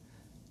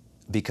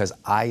 because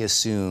I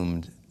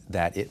assumed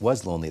that it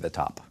was lonely at the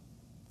top.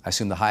 I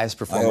assumed the highest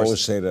performers... I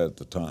always say that at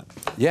the time.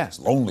 Yeah. It's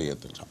lonely at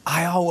the top.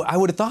 I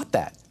would have thought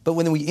that. But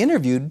when we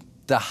interviewed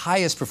the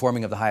highest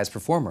performing of the highest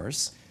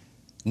performers,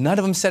 none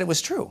of them said it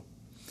was true.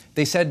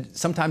 They said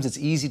sometimes it's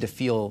easy to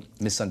feel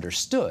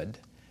misunderstood,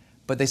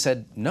 but they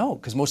said no,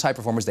 because most high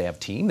performers, they have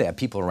team, they have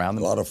people around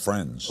them. A lot of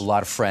friends. A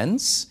lot of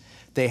friends.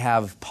 They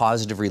have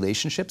positive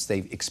relationships. They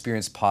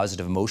experience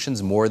positive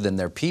emotions more than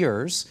their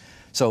peers.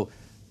 So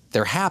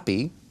they're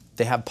happy.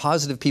 They have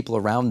positive people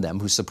around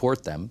them who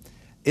support them.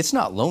 It's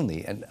not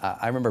lonely. And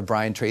I remember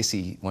Brian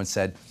Tracy once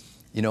said,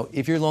 you know,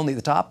 if you're lonely at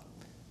the top,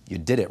 you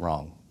did it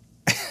wrong.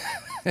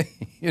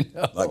 You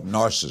know? Like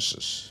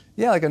narcissists.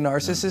 Yeah, like a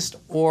narcissist.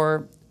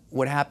 Or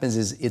what happens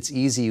is it's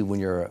easy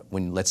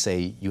when let's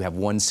say you have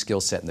one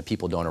skill set and the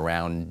people don't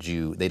around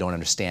you, they don't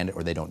understand it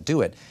or they don't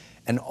do it,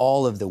 and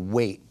all of the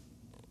weight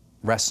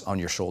rests on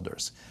your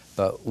shoulders.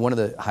 But one of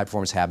the high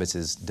performance habits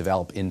is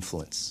develop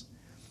influence.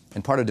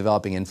 And part of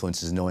developing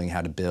influence is knowing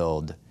how to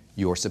build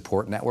your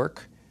support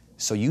network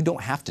so you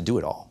don't have to do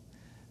it all.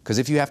 Because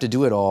if you have to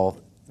do it all,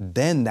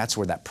 then that's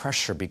where that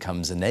pressure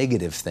becomes a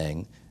negative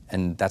thing,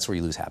 and that's where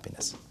you lose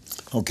happiness.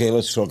 Okay,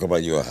 let's talk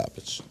about your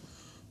habits.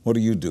 What do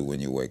you do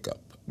when you wake up?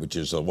 Which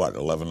is,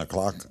 11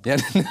 o'clock? Yeah.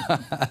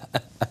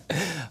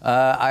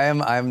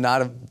 I'm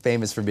not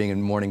famous for being a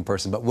morning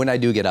person, but when I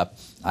do get up,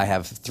 I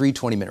have 3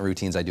 20-minute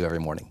routines I do every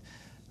morning.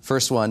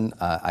 First one,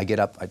 I get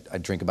up, I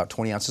drink about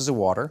 20 ounces of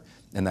water,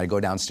 and then I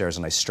go downstairs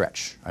and I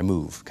stretch. I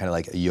move, kind of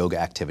like a yoga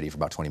activity for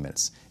about 20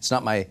 minutes. It's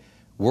not my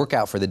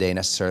workout for the day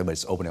necessarily, but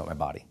it's opening up my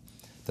body.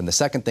 Then the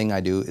second thing I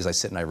do is I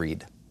sit and I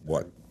read.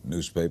 What,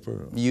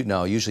 newspaper?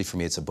 No, usually for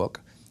me it's a book.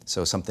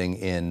 So something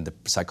in the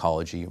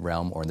psychology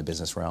realm or in the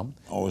business realm.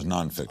 Always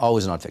nonfiction.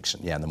 Always nonfiction,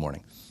 yeah, in the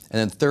morning. And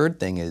then third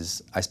thing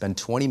is I spend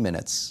 20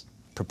 minutes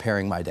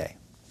preparing my day,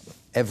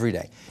 every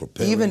day.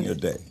 Preparing your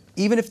day.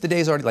 Even if the day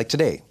is already, like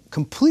today,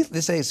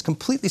 this day is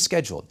completely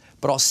scheduled,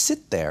 but I'll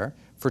sit there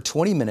for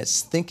 20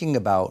 minutes thinking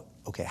about,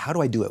 okay, how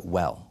do I do it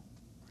well?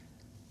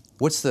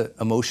 What's the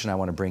emotion I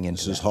want to bring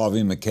into This is that?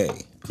 Harvey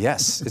McKay.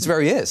 Yes, it's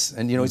very is.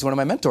 And you know, he's one of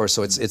my mentors,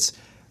 so it's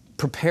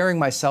preparing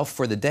myself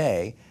for the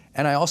day.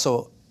 And I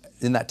also,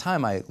 in that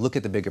time, I look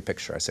at the bigger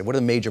picture. I say, what are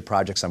the major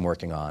projects I'm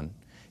working on?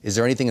 Is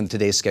there anything in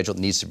today's schedule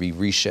that needs to be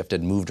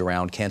reshifted, moved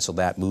around, cancel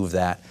that, move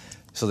that,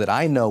 so that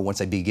I know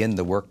once I begin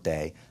the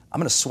workday, I'm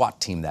going to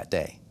SWAT team that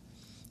day.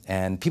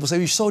 And people say,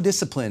 you're so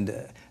disciplined,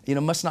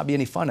 must not be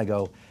any fun. I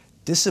go,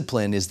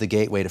 discipline is the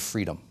gateway to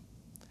freedom.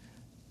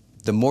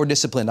 The more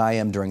disciplined I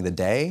am during the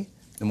day,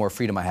 the more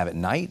freedom I have at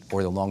night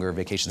or the longer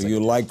vacations. Do you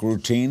like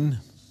routine?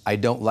 I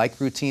don't like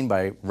routine, but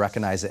I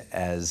recognize it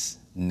as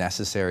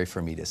necessary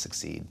for me to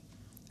succeed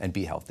and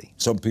be healthy.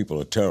 Some people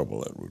are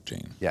terrible at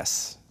routine.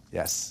 Yes.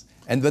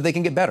 But they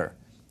can get better.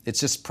 It's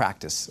just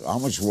practice. How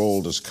much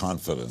role does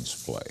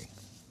confidence play?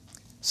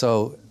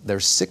 So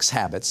there's 6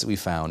 habits that we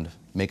found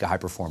make a high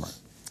performer.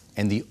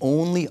 And the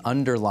only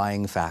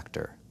underlying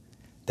factor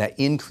that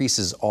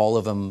increases all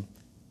of them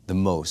the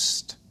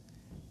most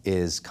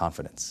is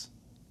confidence.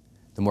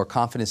 The more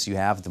confidence you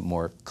have, the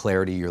more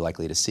clarity you're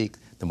likely to seek.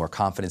 The more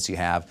confidence you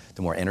have,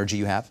 the more energy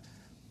you have.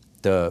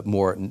 The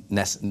more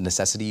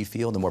necessity you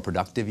feel, the more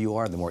productive you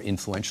are, the more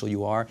influential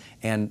you are,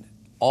 and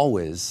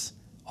always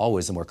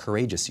the more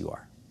courageous you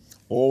are.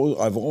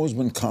 I've always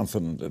been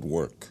confident at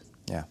work.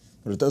 Yeah.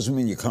 But it doesn't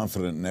mean you're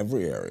confident in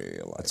every area of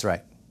your life. That's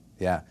right.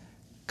 Yeah.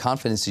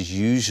 Confidence is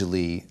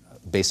usually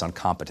based on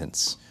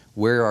competence.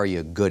 Where are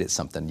you good at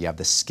something? You have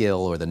the skill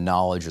or the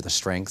knowledge or the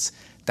strengths.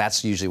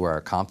 That's usually where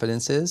our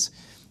confidence is.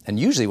 And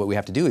usually what we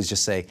have to do is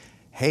just say,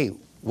 hey,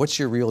 what's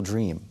your real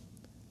dream?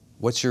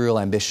 What's your real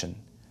ambition?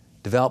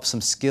 Develop some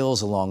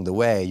skills along the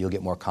way, you'll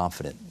get more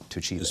confident to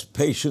achieve Is it.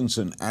 patience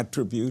an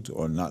attribute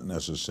or not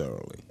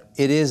necessarily?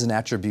 It is an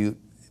attribute,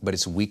 but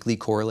it's weakly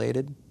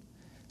correlated.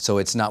 So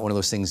it's not one of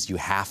those things you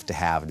have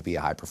to be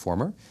a high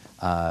performer.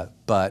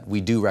 But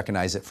we do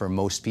recognize that for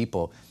most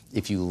people,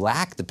 if you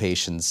lack the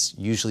patience,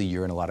 usually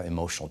you're in a lot of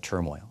emotional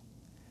turmoil.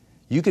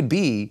 You could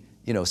be,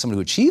 someone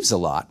who achieves a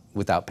lot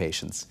without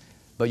patience,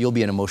 but you'll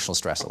be in emotional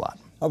stress a lot.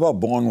 How about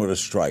born with a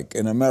strike?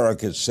 In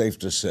America, it's safe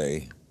to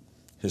say,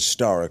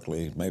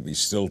 historically, it may be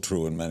still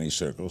true in many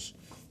circles,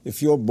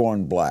 if you're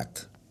born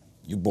black,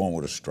 you're born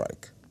with a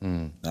strike.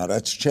 Now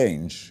that's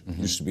changed. It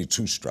used to be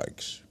 2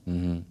 strikes.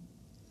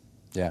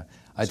 Yeah,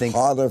 I It's think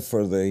harder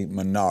for the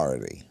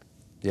minority.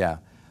 Yeah,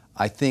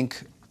 I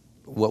think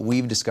what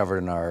we've discovered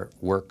in our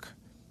work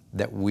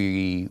that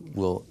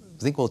will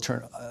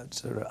turn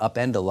sort of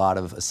upend a lot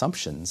of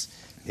assumptions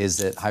is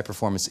that high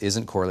performance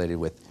isn't correlated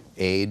with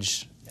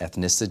age,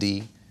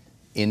 ethnicity,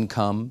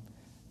 income,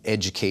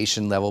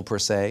 education level per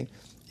se.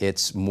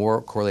 It's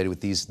more correlated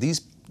with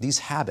these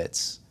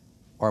habits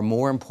are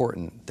more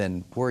important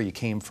than where you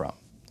came from.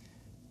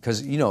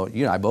 Because you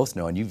and I both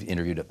know, and you've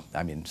interviewed,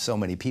 so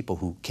many people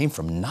who came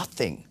from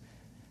nothing,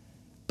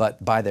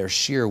 but by their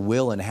sheer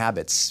will and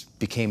habits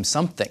became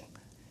something.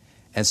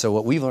 And so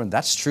what we've learned,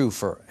 that's true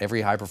for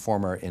every high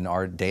performer in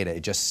our data.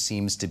 It just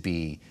seems to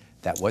be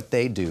that what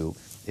they do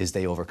is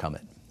they overcome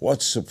it.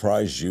 What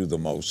surprised you the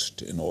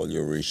most in all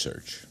your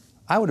research?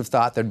 I would have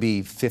thought there'd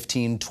be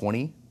 15,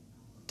 20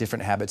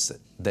 different habits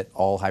that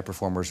all high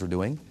performers were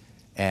doing.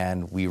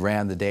 And we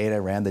ran the data,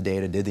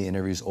 did the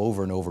interviews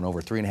over and over and over,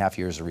 3.5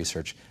 years of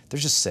research.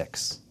 There's just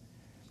 6.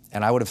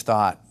 And I would have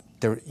thought,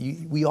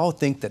 we all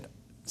think that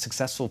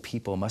successful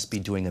people must be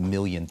doing 1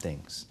 million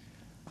things.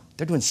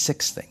 They're doing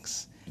 6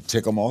 things.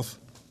 Tick them off?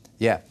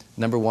 Yeah.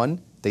 Number 1,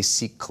 they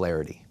seek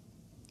clarity.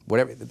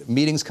 Whatever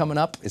meetings coming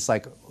up, it's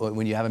like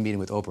when you have a meeting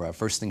with Oprah,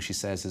 first thing she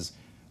says is,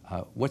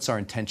 what's our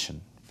intention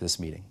for this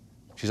meeting?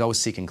 She's always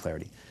seeking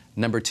clarity.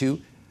 Number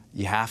 2,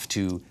 you have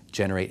to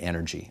generate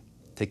energy.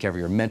 Take care of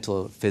your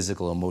mental,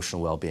 physical,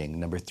 emotional well-being.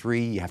 Number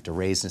 3, you have to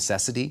raise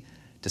necessity.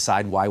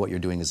 Decide why what you're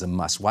doing is a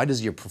must. Why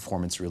does your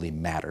performance really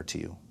matter to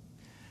you?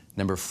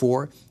 Number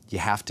 4, you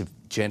have to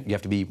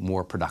be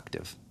more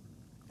productive.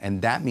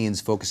 And that means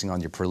focusing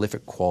on your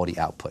prolific quality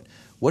output.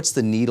 What's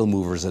the needle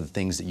movers of the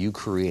things that you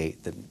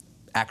create that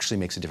actually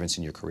makes a difference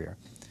in your career?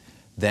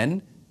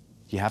 Then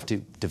you have to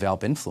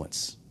develop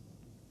influence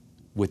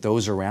with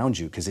those around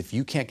you, because if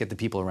you can't get the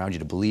people around you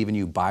to believe in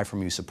you, buy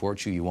from you,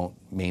 support you, you won't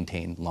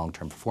maintain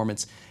long-term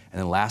performance.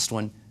 And then last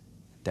one,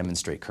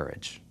 demonstrate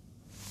courage.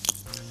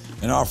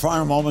 In our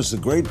final moments, the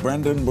great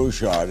Brendon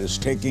Burchard is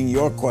taking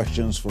your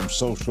questions from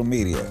social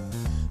media.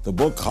 The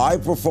book High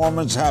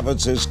Performance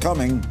Habits is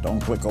coming.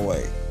 Don't click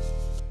away.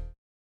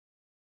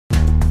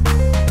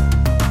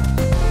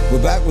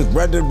 We're back with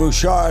Brendon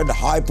Burchard,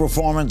 High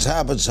Performance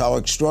Habits, How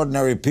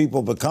Extraordinary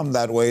People Become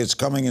That Way. It's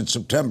coming in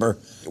September.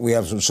 We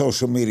have some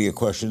social media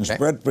questions. Okay.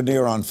 Brett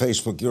Bernier on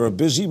Facebook, you're a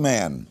busy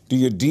man. Do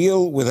you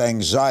deal with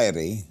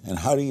anxiety, and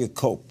how do you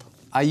cope?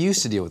 I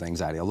used to deal with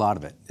anxiety, a lot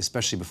of it,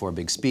 especially before a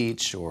big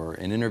speech or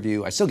an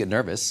interview. I still get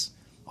nervous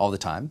all the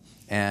time.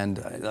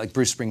 And like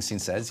Bruce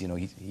Springsteen says,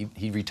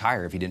 he'd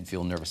retire if he didn't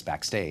feel nervous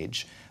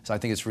backstage. So I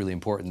think it's really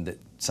important that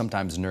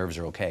sometimes nerves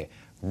are okay.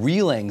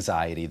 Real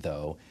anxiety,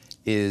 though,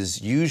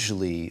 is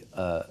usually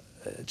a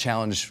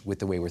challenge with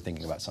the way we're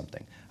thinking about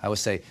something. I would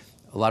say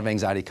a lot of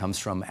anxiety comes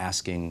from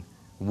asking,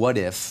 what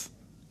if,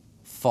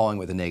 following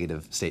with a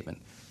negative statement.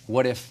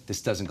 What if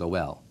this doesn't go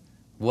well?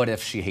 What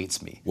if she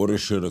hates me? Woulda,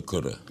 shoulda,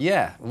 coulda.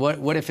 Yeah,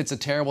 what if it's a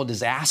terrible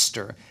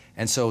disaster?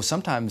 And so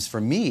sometimes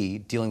for me,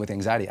 dealing with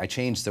anxiety, I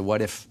change the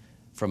what if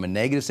from a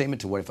negative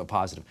statement to what if a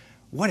positive.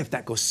 what if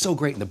that goes so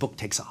great and the book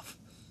takes off?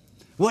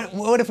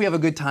 What if we have a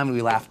good time and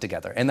we laugh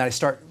together? And then I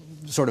start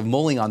sort of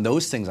mulling on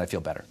those things, I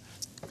feel better.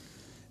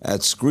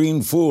 At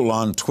Screen Fool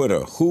on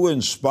Twitter, who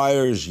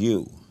inspires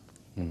you?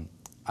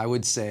 I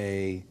would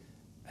say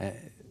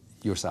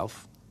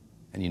yourself,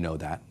 and you know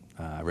that.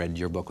 I read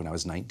your book when I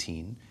was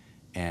 19,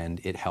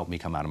 and it helped me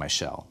come out of my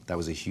shell. That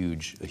was a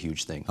huge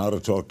thing. How to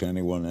Talk to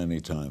Anyone,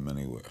 Anytime,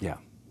 Anywhere. Yeah,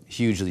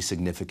 hugely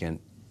significant.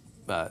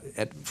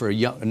 For a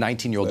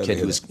 19-year-old kid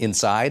who was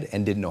inside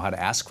and didn't know how to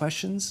ask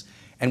questions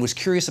and was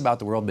curious about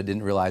the world but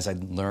didn't realize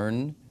I'd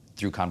learn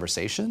through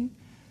conversation,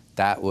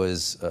 that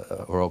was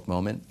a heroic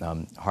moment.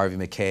 Harvey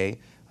Mackay,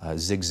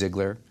 Zig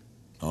Ziglar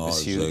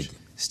was huge. Zig.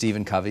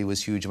 Stephen Covey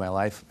was huge in my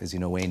life. As you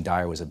know, Wayne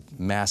Dyer was a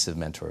massive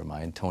mentor of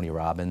mine. Tony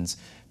Robbins.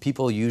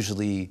 People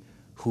usually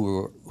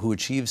who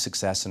achieve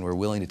success and were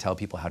willing to tell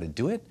people how to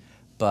do it,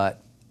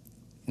 but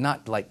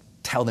not like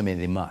tell them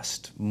they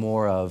must.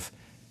 More of,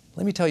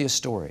 let me tell you a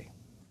story.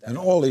 And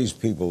all these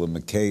people, the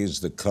McKays,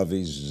 the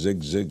Coveys,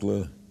 Zig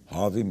Ziglar,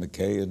 Harvey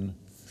Mackay,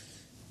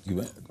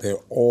 they're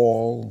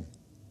all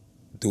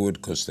do it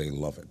because they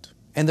love it.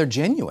 And they're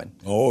genuine.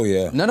 Oh,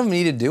 yeah. None of them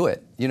need to do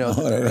it. You know,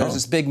 there's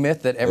this big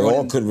myth that everyone... They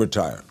all could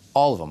retire.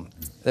 All of them.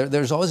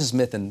 There's always this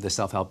myth in the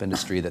self-help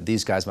industry that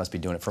these guys must be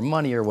doing it for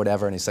money or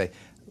whatever, and they say,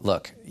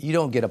 look, you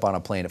don't get up on a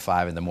plane at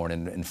 5 in the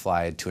morning and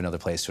fly to another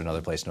place, to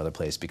another place, to another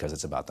place because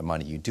it's about the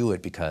money. You do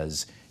it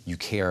because you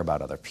care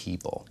about other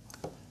people.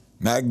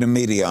 Magna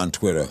Media on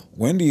Twitter.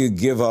 When do you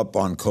give up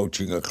on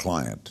coaching a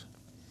client?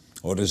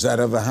 Or does that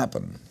ever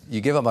happen?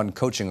 You give up on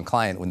coaching a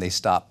client when they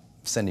stop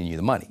sending you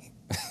the money.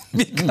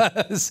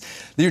 Because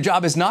your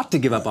job is not to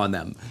give up on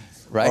them,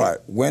 right? All right.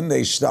 When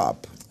they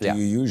stop, do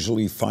you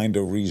usually find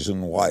a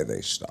reason why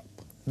they stop?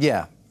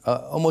 Yeah,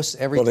 almost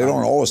every time. Well, they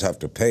don't always have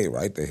to pay,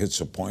 right? There hits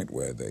a point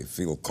where they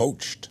feel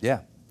coached.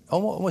 Yeah.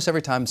 Almost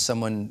every time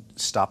someone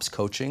stops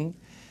coaching,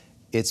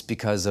 it's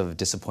because of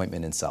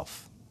disappointment in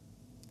self.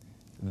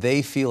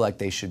 They feel like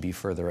they should be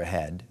further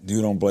ahead.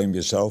 You don't blame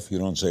yourself? You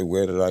don't say,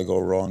 where did I go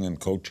wrong in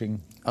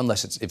coaching?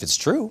 Unless if it's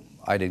true,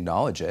 I'd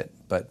acknowledge it.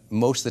 But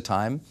most of the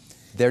time,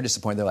 they're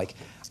disappointed. They're like,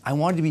 I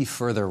wanted to be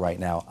further right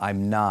now.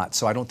 I'm not,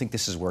 so I don't think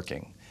this is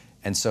working.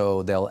 And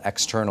so they'll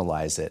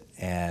externalize it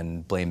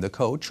and blame the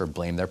coach or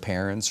blame their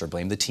parents or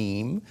blame the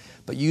team.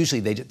 But usually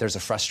there's a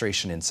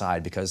frustration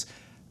inside because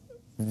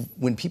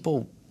when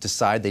people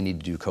decide they need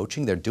to do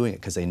coaching, they're doing it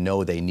because they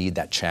know they need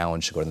that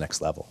challenge to go to the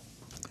next level.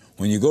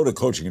 When you go to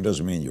coaching, it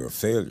doesn't mean you're a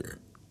failure.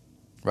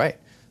 Right.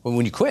 Well,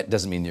 when you quit, it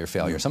doesn't mean you're a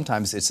failure.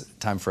 Sometimes it's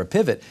time for a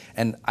pivot.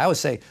 And I always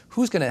say,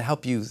 who's going to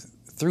help you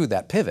through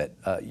that pivot?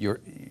 You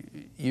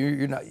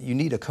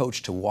need a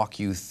coach to walk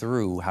you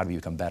through how to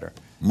become better.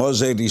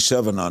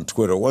 Muzz87 on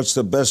Twitter. What's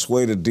the best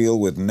way to deal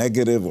with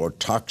negative or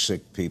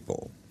toxic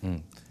people?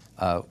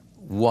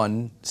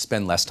 One,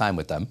 spend less time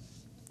with them.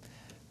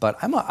 But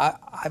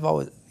I've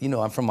always,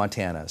 I'm from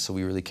Montana, so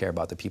we really care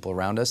about the people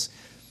around us.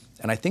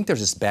 And I think there's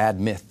this bad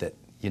myth that,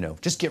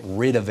 just get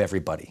rid of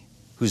everybody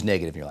who's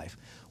negative in your life.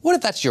 What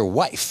if that's your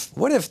wife?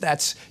 What if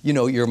that's,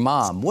 your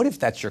mom? What if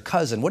that's your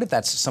cousin? What if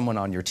that's someone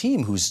on your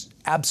team who's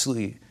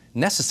absolutely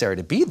necessary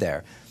to be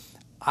there?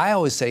 I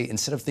always say,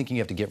 instead of thinking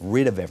you have to get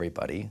rid of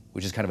everybody,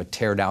 which is kind of a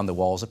tear down the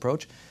walls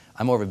approach,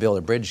 I'm more of a build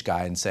a bridge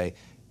guy and say,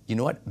 you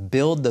know what?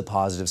 Build the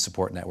positive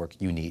support network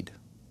you need.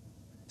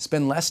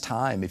 Spend less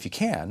time if you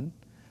can,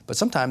 but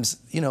sometimes,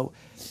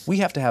 we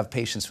have to have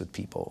patience with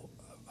people.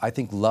 I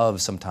think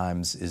love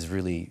sometimes is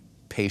really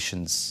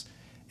patience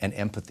and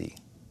empathy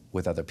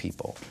with other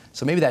people.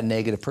 So maybe that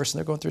negative person,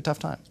 they're going through a tough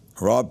time.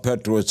 Rob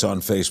Petrowitz on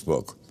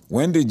Facebook.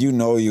 When did you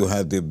know you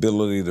had the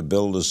ability to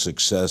build a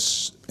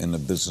success in the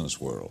business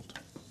world?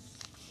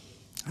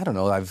 I don't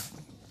know. I've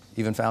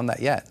even found that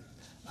yet.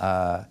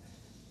 I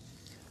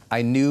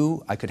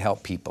knew I could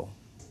help people.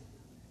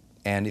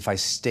 And if I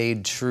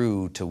stayed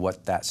true to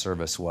what that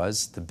service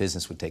was, the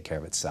business would take care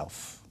of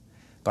itself.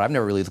 But I've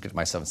never really looked at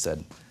myself and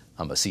said,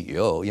 I'm a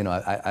CEO.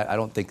 I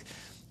don't think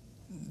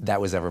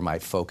that was ever my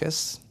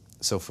focus.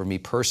 So for me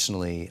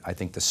personally, I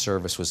think the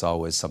service was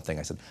always something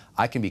I said,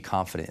 I can be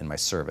confident in my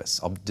service.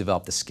 I'll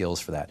develop the skills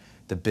for that.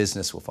 The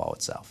business will follow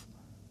itself.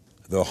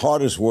 The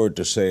hardest word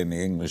to say in the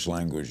English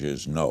language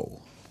is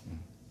no.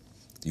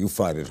 You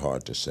find it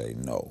hard to say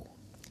no.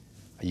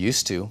 I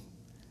used to,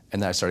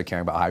 and then I started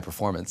caring about high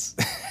performance.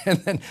 And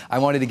then I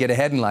wanted to get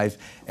ahead in life.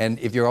 And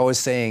if you're always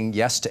saying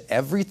yes to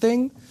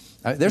everything,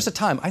 there's a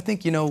time, I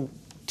think,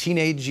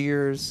 teenage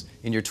years,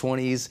 in your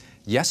 20s,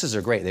 yeses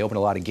are great. They open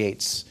a lot of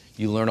gates.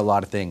 You learn a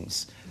lot of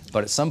things.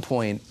 But at some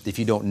point, if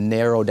you don't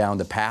narrow down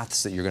the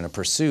paths that you're going to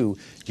pursue,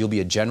 you'll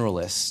be a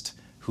generalist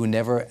who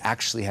never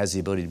actually has the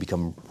ability to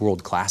become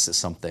world class at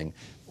something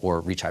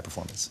or reach high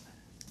performance.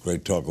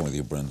 Great talking with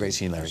you, Brendon. Great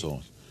seeing you,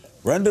 Larry.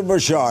 Brendon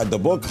Burchard, the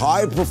book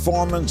High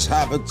Performance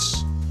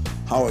Habits,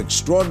 How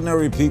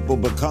Extraordinary People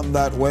Become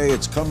That Way.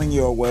 It's coming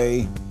your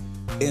way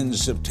in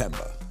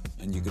September.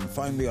 And you can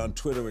find me on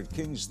Twitter at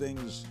King's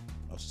Things.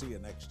 I'll see you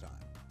next time.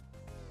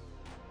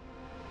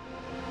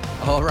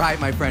 All right,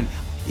 my friend.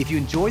 If you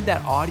enjoyed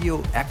that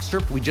audio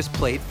excerpt we just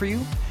played for you,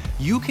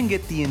 you can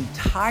get the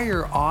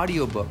entire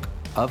audiobook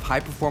of High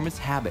Performance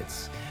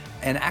Habits,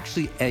 and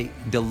actually a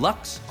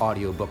deluxe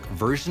audiobook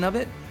version of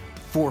it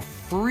for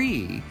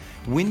free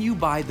when you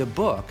buy the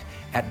book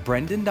at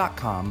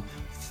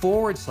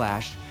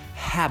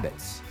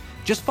brendon.com/habits.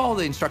 Just follow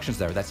the instructions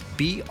there. That's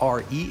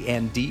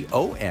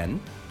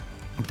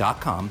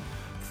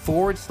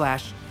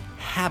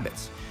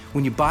BRENDON.com/habits.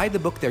 When you buy the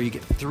book there, you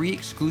get 3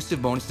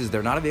 exclusive bonuses.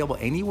 They're not available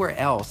anywhere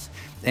else.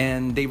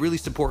 And they really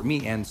support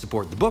me and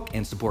support the book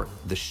and support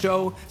the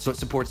show. So it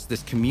supports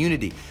this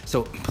community.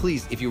 So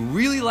please, if you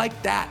really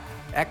like that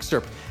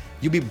excerpt,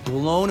 you'll be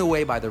blown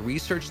away by the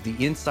research, the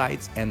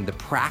insights, and the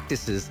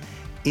practices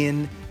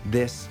in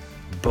this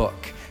book.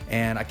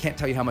 And I can't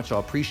tell you how much I'll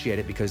appreciate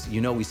it, because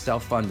we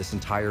self-fund this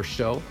entire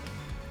show.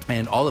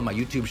 And all of my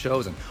YouTube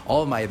shows and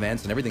all of my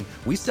events and everything,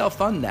 we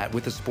self-fund that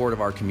with the support of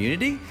our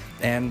community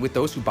and with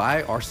those who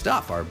buy our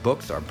stuff, our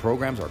books, our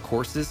programs, our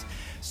courses.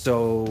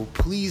 So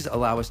please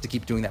allow us to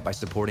keep doing that by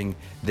supporting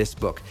this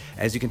book.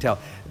 As you can tell,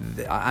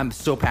 I'm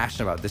so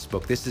passionate about this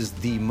book. This is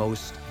the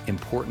most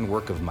important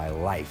work of my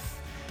life.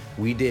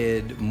 We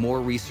did more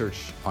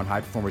research on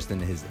high performers than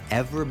has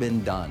ever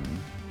been done,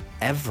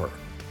 ever.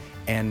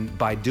 And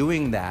by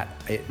doing that,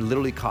 it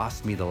literally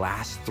cost me the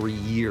last 3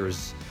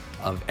 years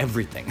of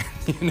everything.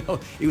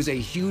 It was a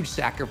huge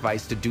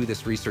sacrifice to do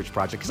this research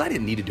project, because I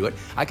didn't need to do it.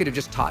 I could have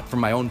just taught from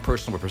my own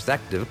personal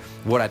perspective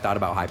what I thought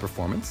about high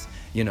performance,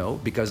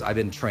 because I've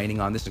been training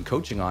on this and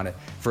coaching on it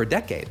for a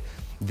decade.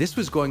 This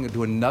was going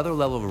to another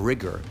level of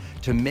rigor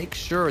to make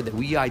sure that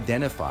we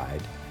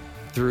identified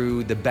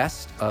through the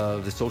best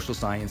of the social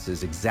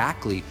sciences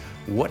exactly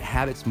what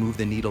habits move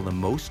the needle the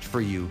most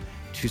for you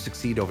to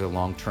succeed over the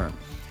long term.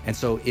 And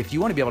so if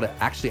you want to be able to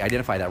actually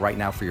identify that right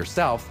now for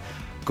yourself,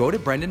 go to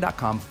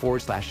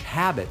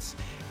brendon.com/habits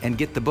and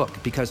get the book.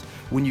 Because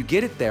when you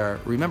get it there,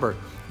 remember,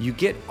 you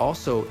get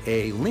also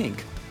a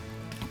link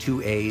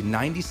to a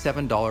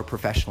 $97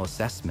 professional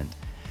assessment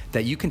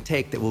that you can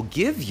take that will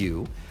give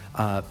you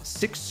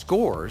 6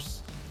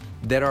 scores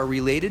that are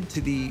related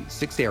to the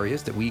 6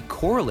 areas that we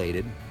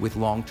correlated with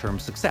long-term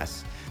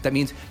success. That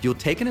means you'll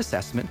take an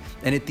assessment,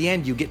 and at the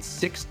end, you get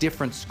 6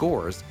 different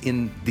scores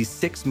in the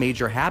 6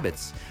 major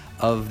habits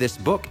of this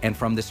book and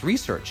from this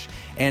research.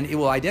 And it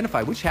will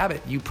identify which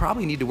habit you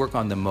probably need to work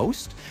on the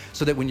most,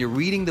 so that when you're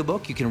reading the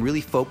book, you can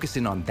really focus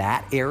in on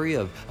that area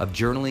of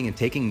journaling and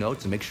taking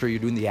notes and make sure you're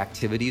doing the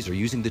activities or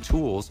using the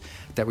tools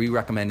that we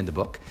recommend in the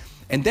book.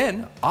 And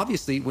then,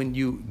 obviously, when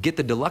you get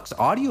the deluxe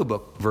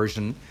audiobook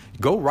version,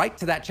 go right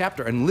to that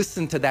chapter and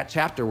listen to that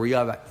chapter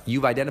where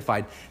you've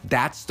identified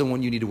that's the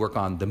one you need to work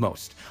on the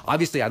most.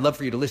 Obviously, I'd love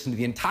for you to listen to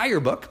the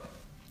entire book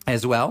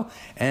as well.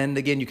 And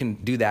again, you can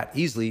do that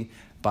easily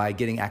by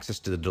getting access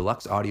to the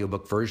deluxe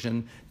audiobook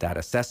version, that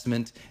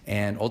assessment,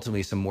 and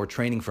ultimately some more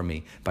training from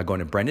me by going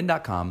to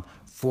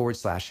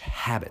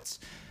brendon.com/habits.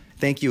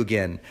 Thank you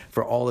again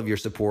for all of your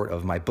support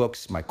of my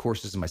books, my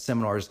courses, and my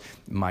seminars,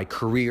 my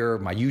career,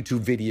 my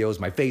YouTube videos,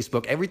 my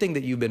Facebook. Everything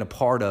that you've been a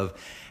part of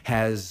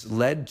has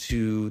led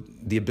to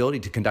the ability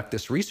to conduct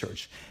this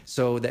research,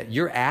 so that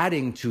you're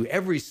adding to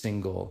every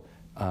single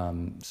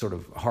sort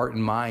of heart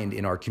and mind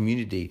in our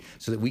community,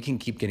 so that we can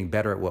keep getting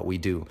better at what we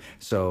do.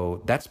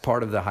 So that's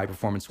part of the high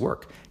performance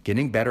work,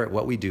 getting better at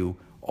what we do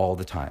all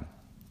the time.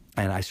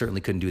 And I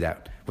certainly couldn't do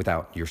that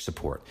without your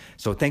support.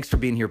 So thanks for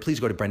being here. Please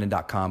go to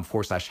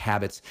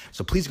brendon.com/habits.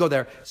 So please go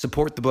there,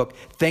 support the book.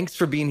 Thanks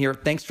for being here.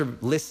 Thanks for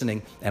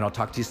listening, and I'll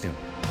talk to you soon.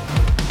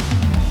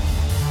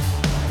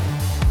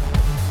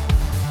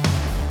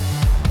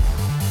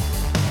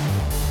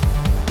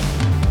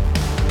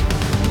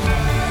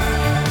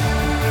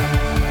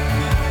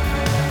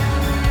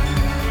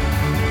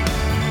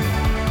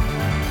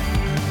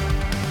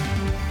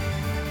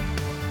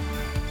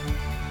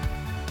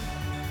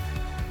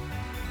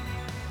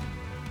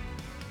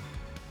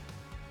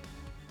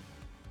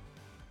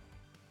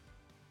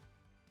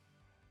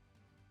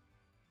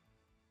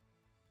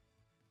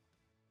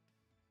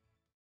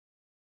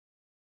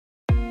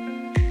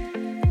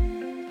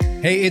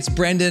 Hey, it's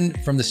Brendon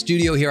from the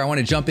studio here. I want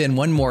to jump in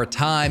one more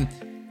time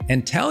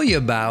and tell you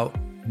about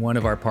one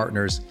of our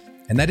partners,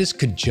 and that is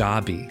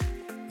Kajabi.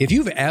 If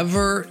you've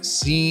ever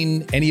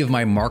seen any of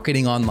my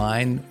marketing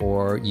online,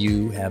 or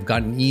you have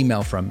gotten an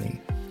email from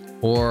me,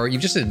 or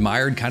you've just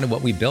admired kind of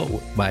what we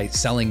built by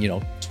selling,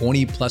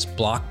 20 plus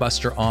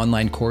blockbuster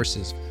online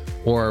courses,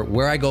 or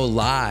where I go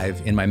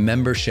live in my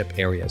membership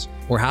areas,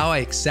 or how I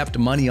accept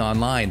money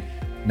online,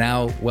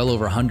 now well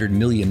over $100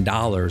 million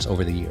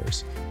over the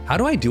years. How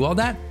do I do all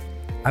that?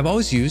 I've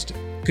always used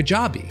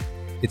Kajabi.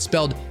 It's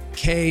spelled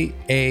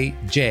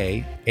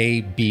Kajabi.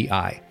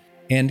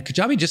 And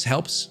Kajabi just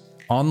helps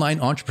online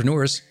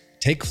entrepreneurs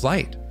take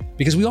flight,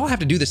 because we all have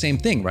to do the same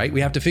thing, right? We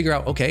have to figure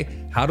out, okay,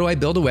 how do I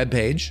build a web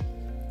page?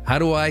 How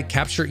do I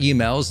capture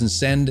emails and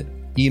send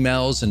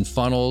emails and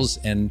funnels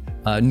and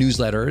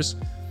newsletters?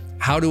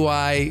 How do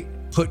I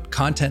put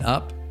content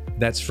up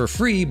that's for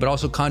free, but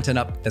also content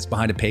up that's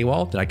behind a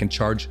paywall that I can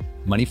charge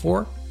money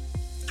for?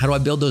 How do I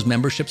build those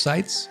membership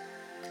sites?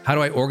 How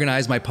do I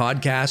organize my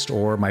podcast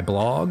or my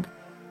blog?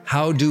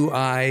 How do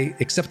I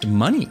accept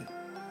money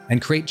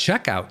and create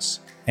checkouts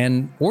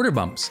and order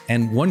bumps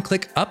and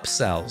one-click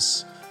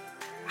upsells.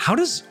 How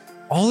does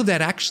all of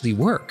that actually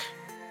work?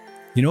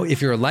 You know,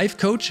 if you're a life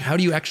coach, how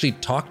do you actually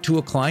talk to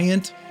a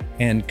client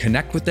and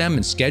connect with them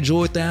and schedule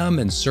with them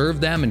and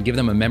serve them and give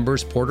them a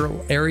members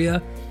portal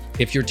area?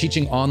 If you're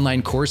teaching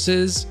online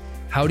courses,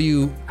 how do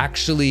you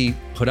actually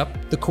put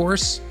up the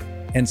course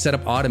and set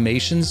up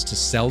automations to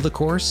sell the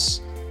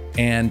course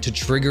and to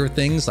trigger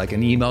things like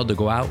an email to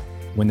go out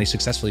when they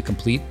successfully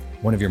complete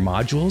one of your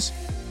modules?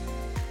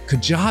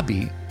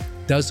 Kajabi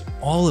does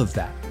all of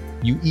that.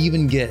 You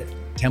even get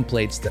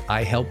templates that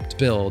I helped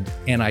build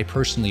and I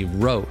personally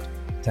wrote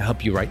to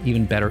help you write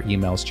even better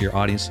emails to your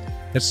audience.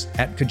 That's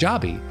at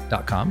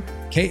kajabi.com,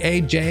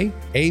 Kajabi.com.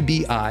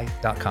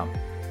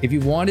 If you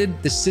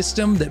wanted the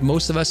system that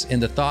most of us in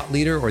the thought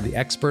leader or the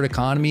expert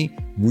economy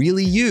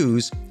really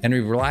use and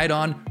we've relied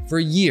on for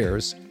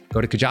years,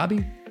 go to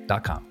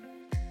kajabi.com.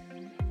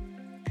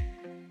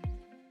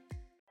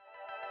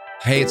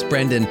 Hey, it's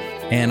Brendon,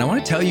 and I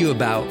want to tell you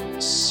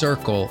about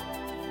Circle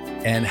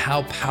and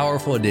how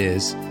powerful it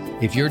is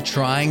if you're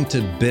trying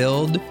to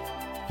build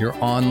your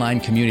online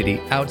community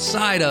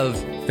outside of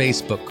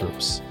Facebook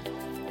groups.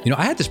 You know,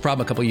 I had this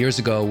problem a couple years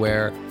ago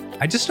where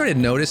I just started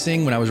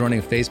noticing when I was running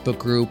a Facebook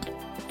group,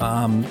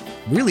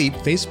 really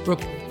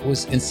Facebook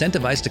was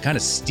incentivized to kind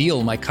of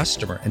steal my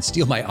customer and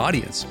steal my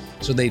audience.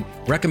 So they'd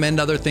recommend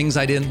other things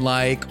I didn't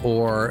like,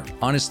 or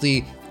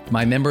honestly,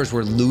 my members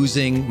were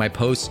losing my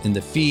posts in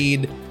the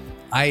feed.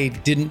 I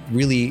didn't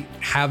really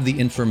have the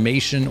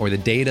information or the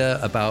data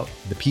about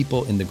the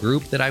people in the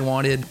group that I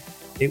wanted.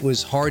 It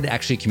was hard to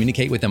actually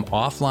communicate with them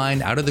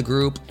offline, out of the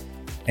group.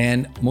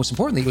 And most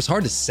importantly, it was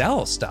hard to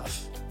sell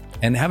stuff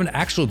and have an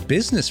actual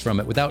business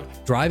from it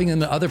without driving them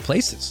to other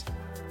places.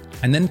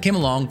 And then came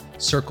along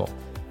Circle.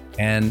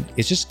 And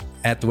it's just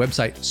at the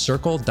website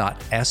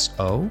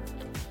circle.so.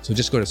 So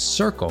just go to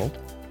circle.so.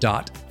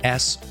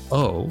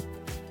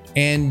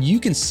 And you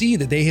can see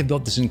that they have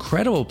built this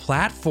incredible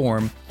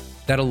platform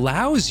that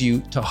allows you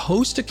to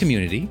host a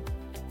community,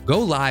 go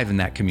live in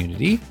that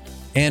community,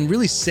 and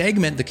really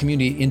segment the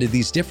community into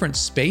these different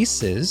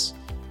spaces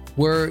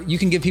where you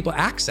can give people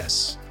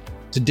access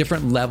to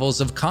different levels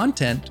of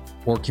content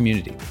or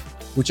community,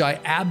 which I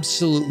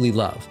absolutely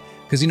love.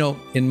 Because, you know,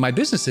 in my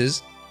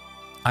businesses,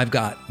 I've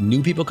got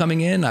new people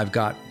coming in, I've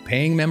got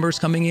paying members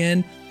coming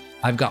in,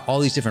 I've got all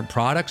these different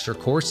products or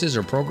courses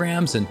or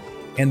programs, and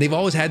they've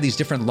always had these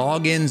different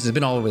logins. It's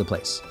been all over the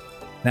place.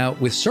 Now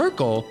with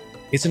Circle,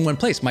 it's in one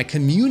place. My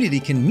community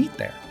can meet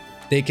there.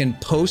 They can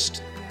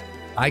post,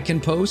 I can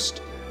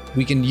post.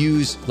 We can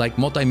use like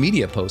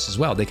multimedia posts as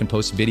well. They can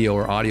post video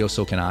or audio,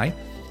 so can I.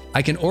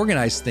 I can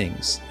organize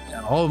things,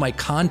 all of my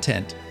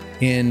content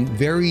in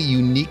very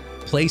unique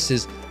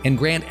places and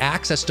grant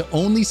access to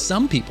only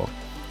some people.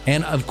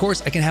 And of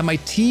course, I can have my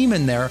team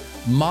in there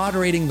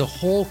moderating the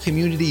whole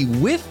community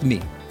with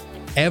me.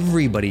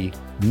 Everybody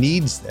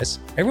needs this.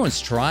 Everyone's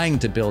trying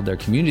to build their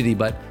community,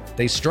 but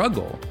they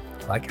struggle.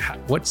 Like,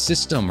 what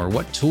system or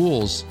what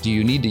tools do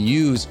you need to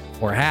use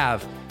or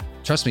have?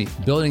 Trust me,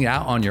 building it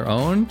out on your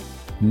own,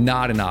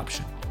 not an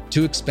option.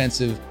 Too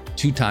expensive,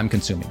 too time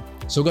consuming.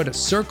 So go to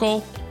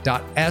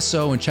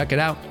circle.so and check it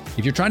out.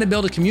 If you're trying to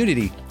build a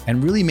community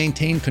and really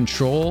maintain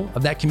control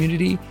of that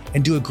community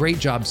and do a great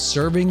job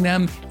serving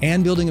them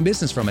and building a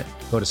business from it,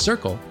 go to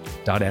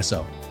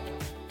circle.so.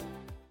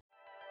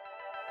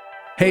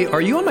 Hey,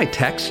 are you on my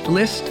text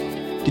list?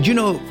 Did you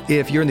know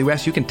if you're in the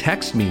US, you can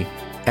text me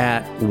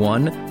at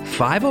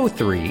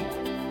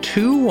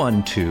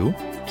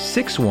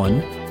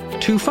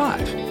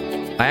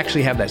 1-503-212-6125. I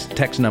actually have that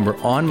text number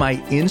on my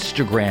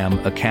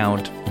Instagram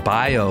account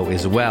bio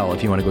as well,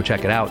 if you want to go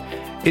check it out.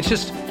 It's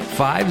just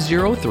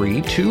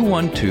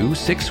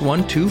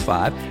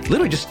 503-212-6125.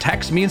 Literally just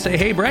text me and say,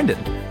 hey, Brendon.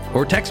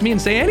 Or text me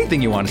and say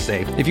anything you want to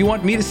say. If you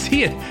want me to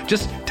see it,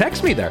 just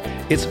text me there.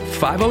 It's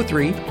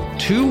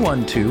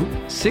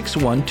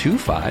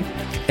 503-212-6125.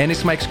 And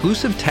it's my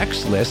exclusive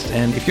text list.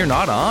 And if you're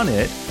not on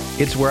it,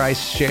 it's where I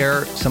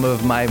share some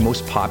of my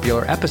most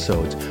popular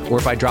episodes. Or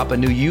if I drop a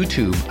new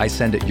YouTube, I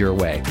send it your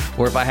way.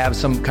 Or if I have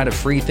some kind of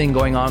free thing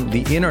going on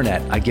the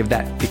internet, I give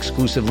that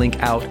exclusive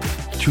link out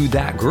to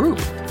that group.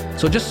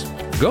 So just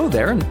go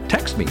there and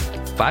text me,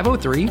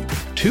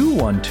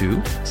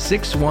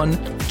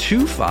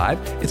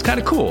 503-212-6125. It's kind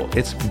of cool.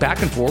 It's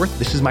back and forth.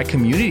 This is my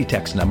community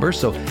text number.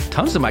 So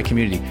tons of my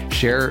community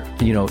share,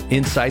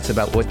 insights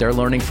about what they're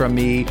learning from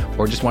me,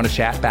 or just want to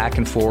chat back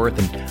and forth.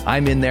 And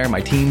I'm in there, my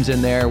team's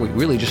in there. We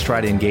really just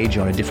try to engage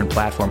you on a different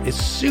platform. It's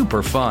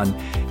super fun.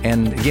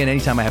 And again,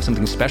 anytime I have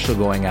something special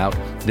going out,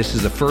 this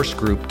is the first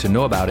group to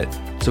know about it.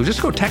 So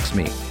just go text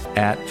me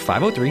at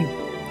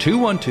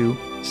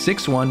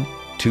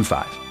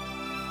 503-212-6125.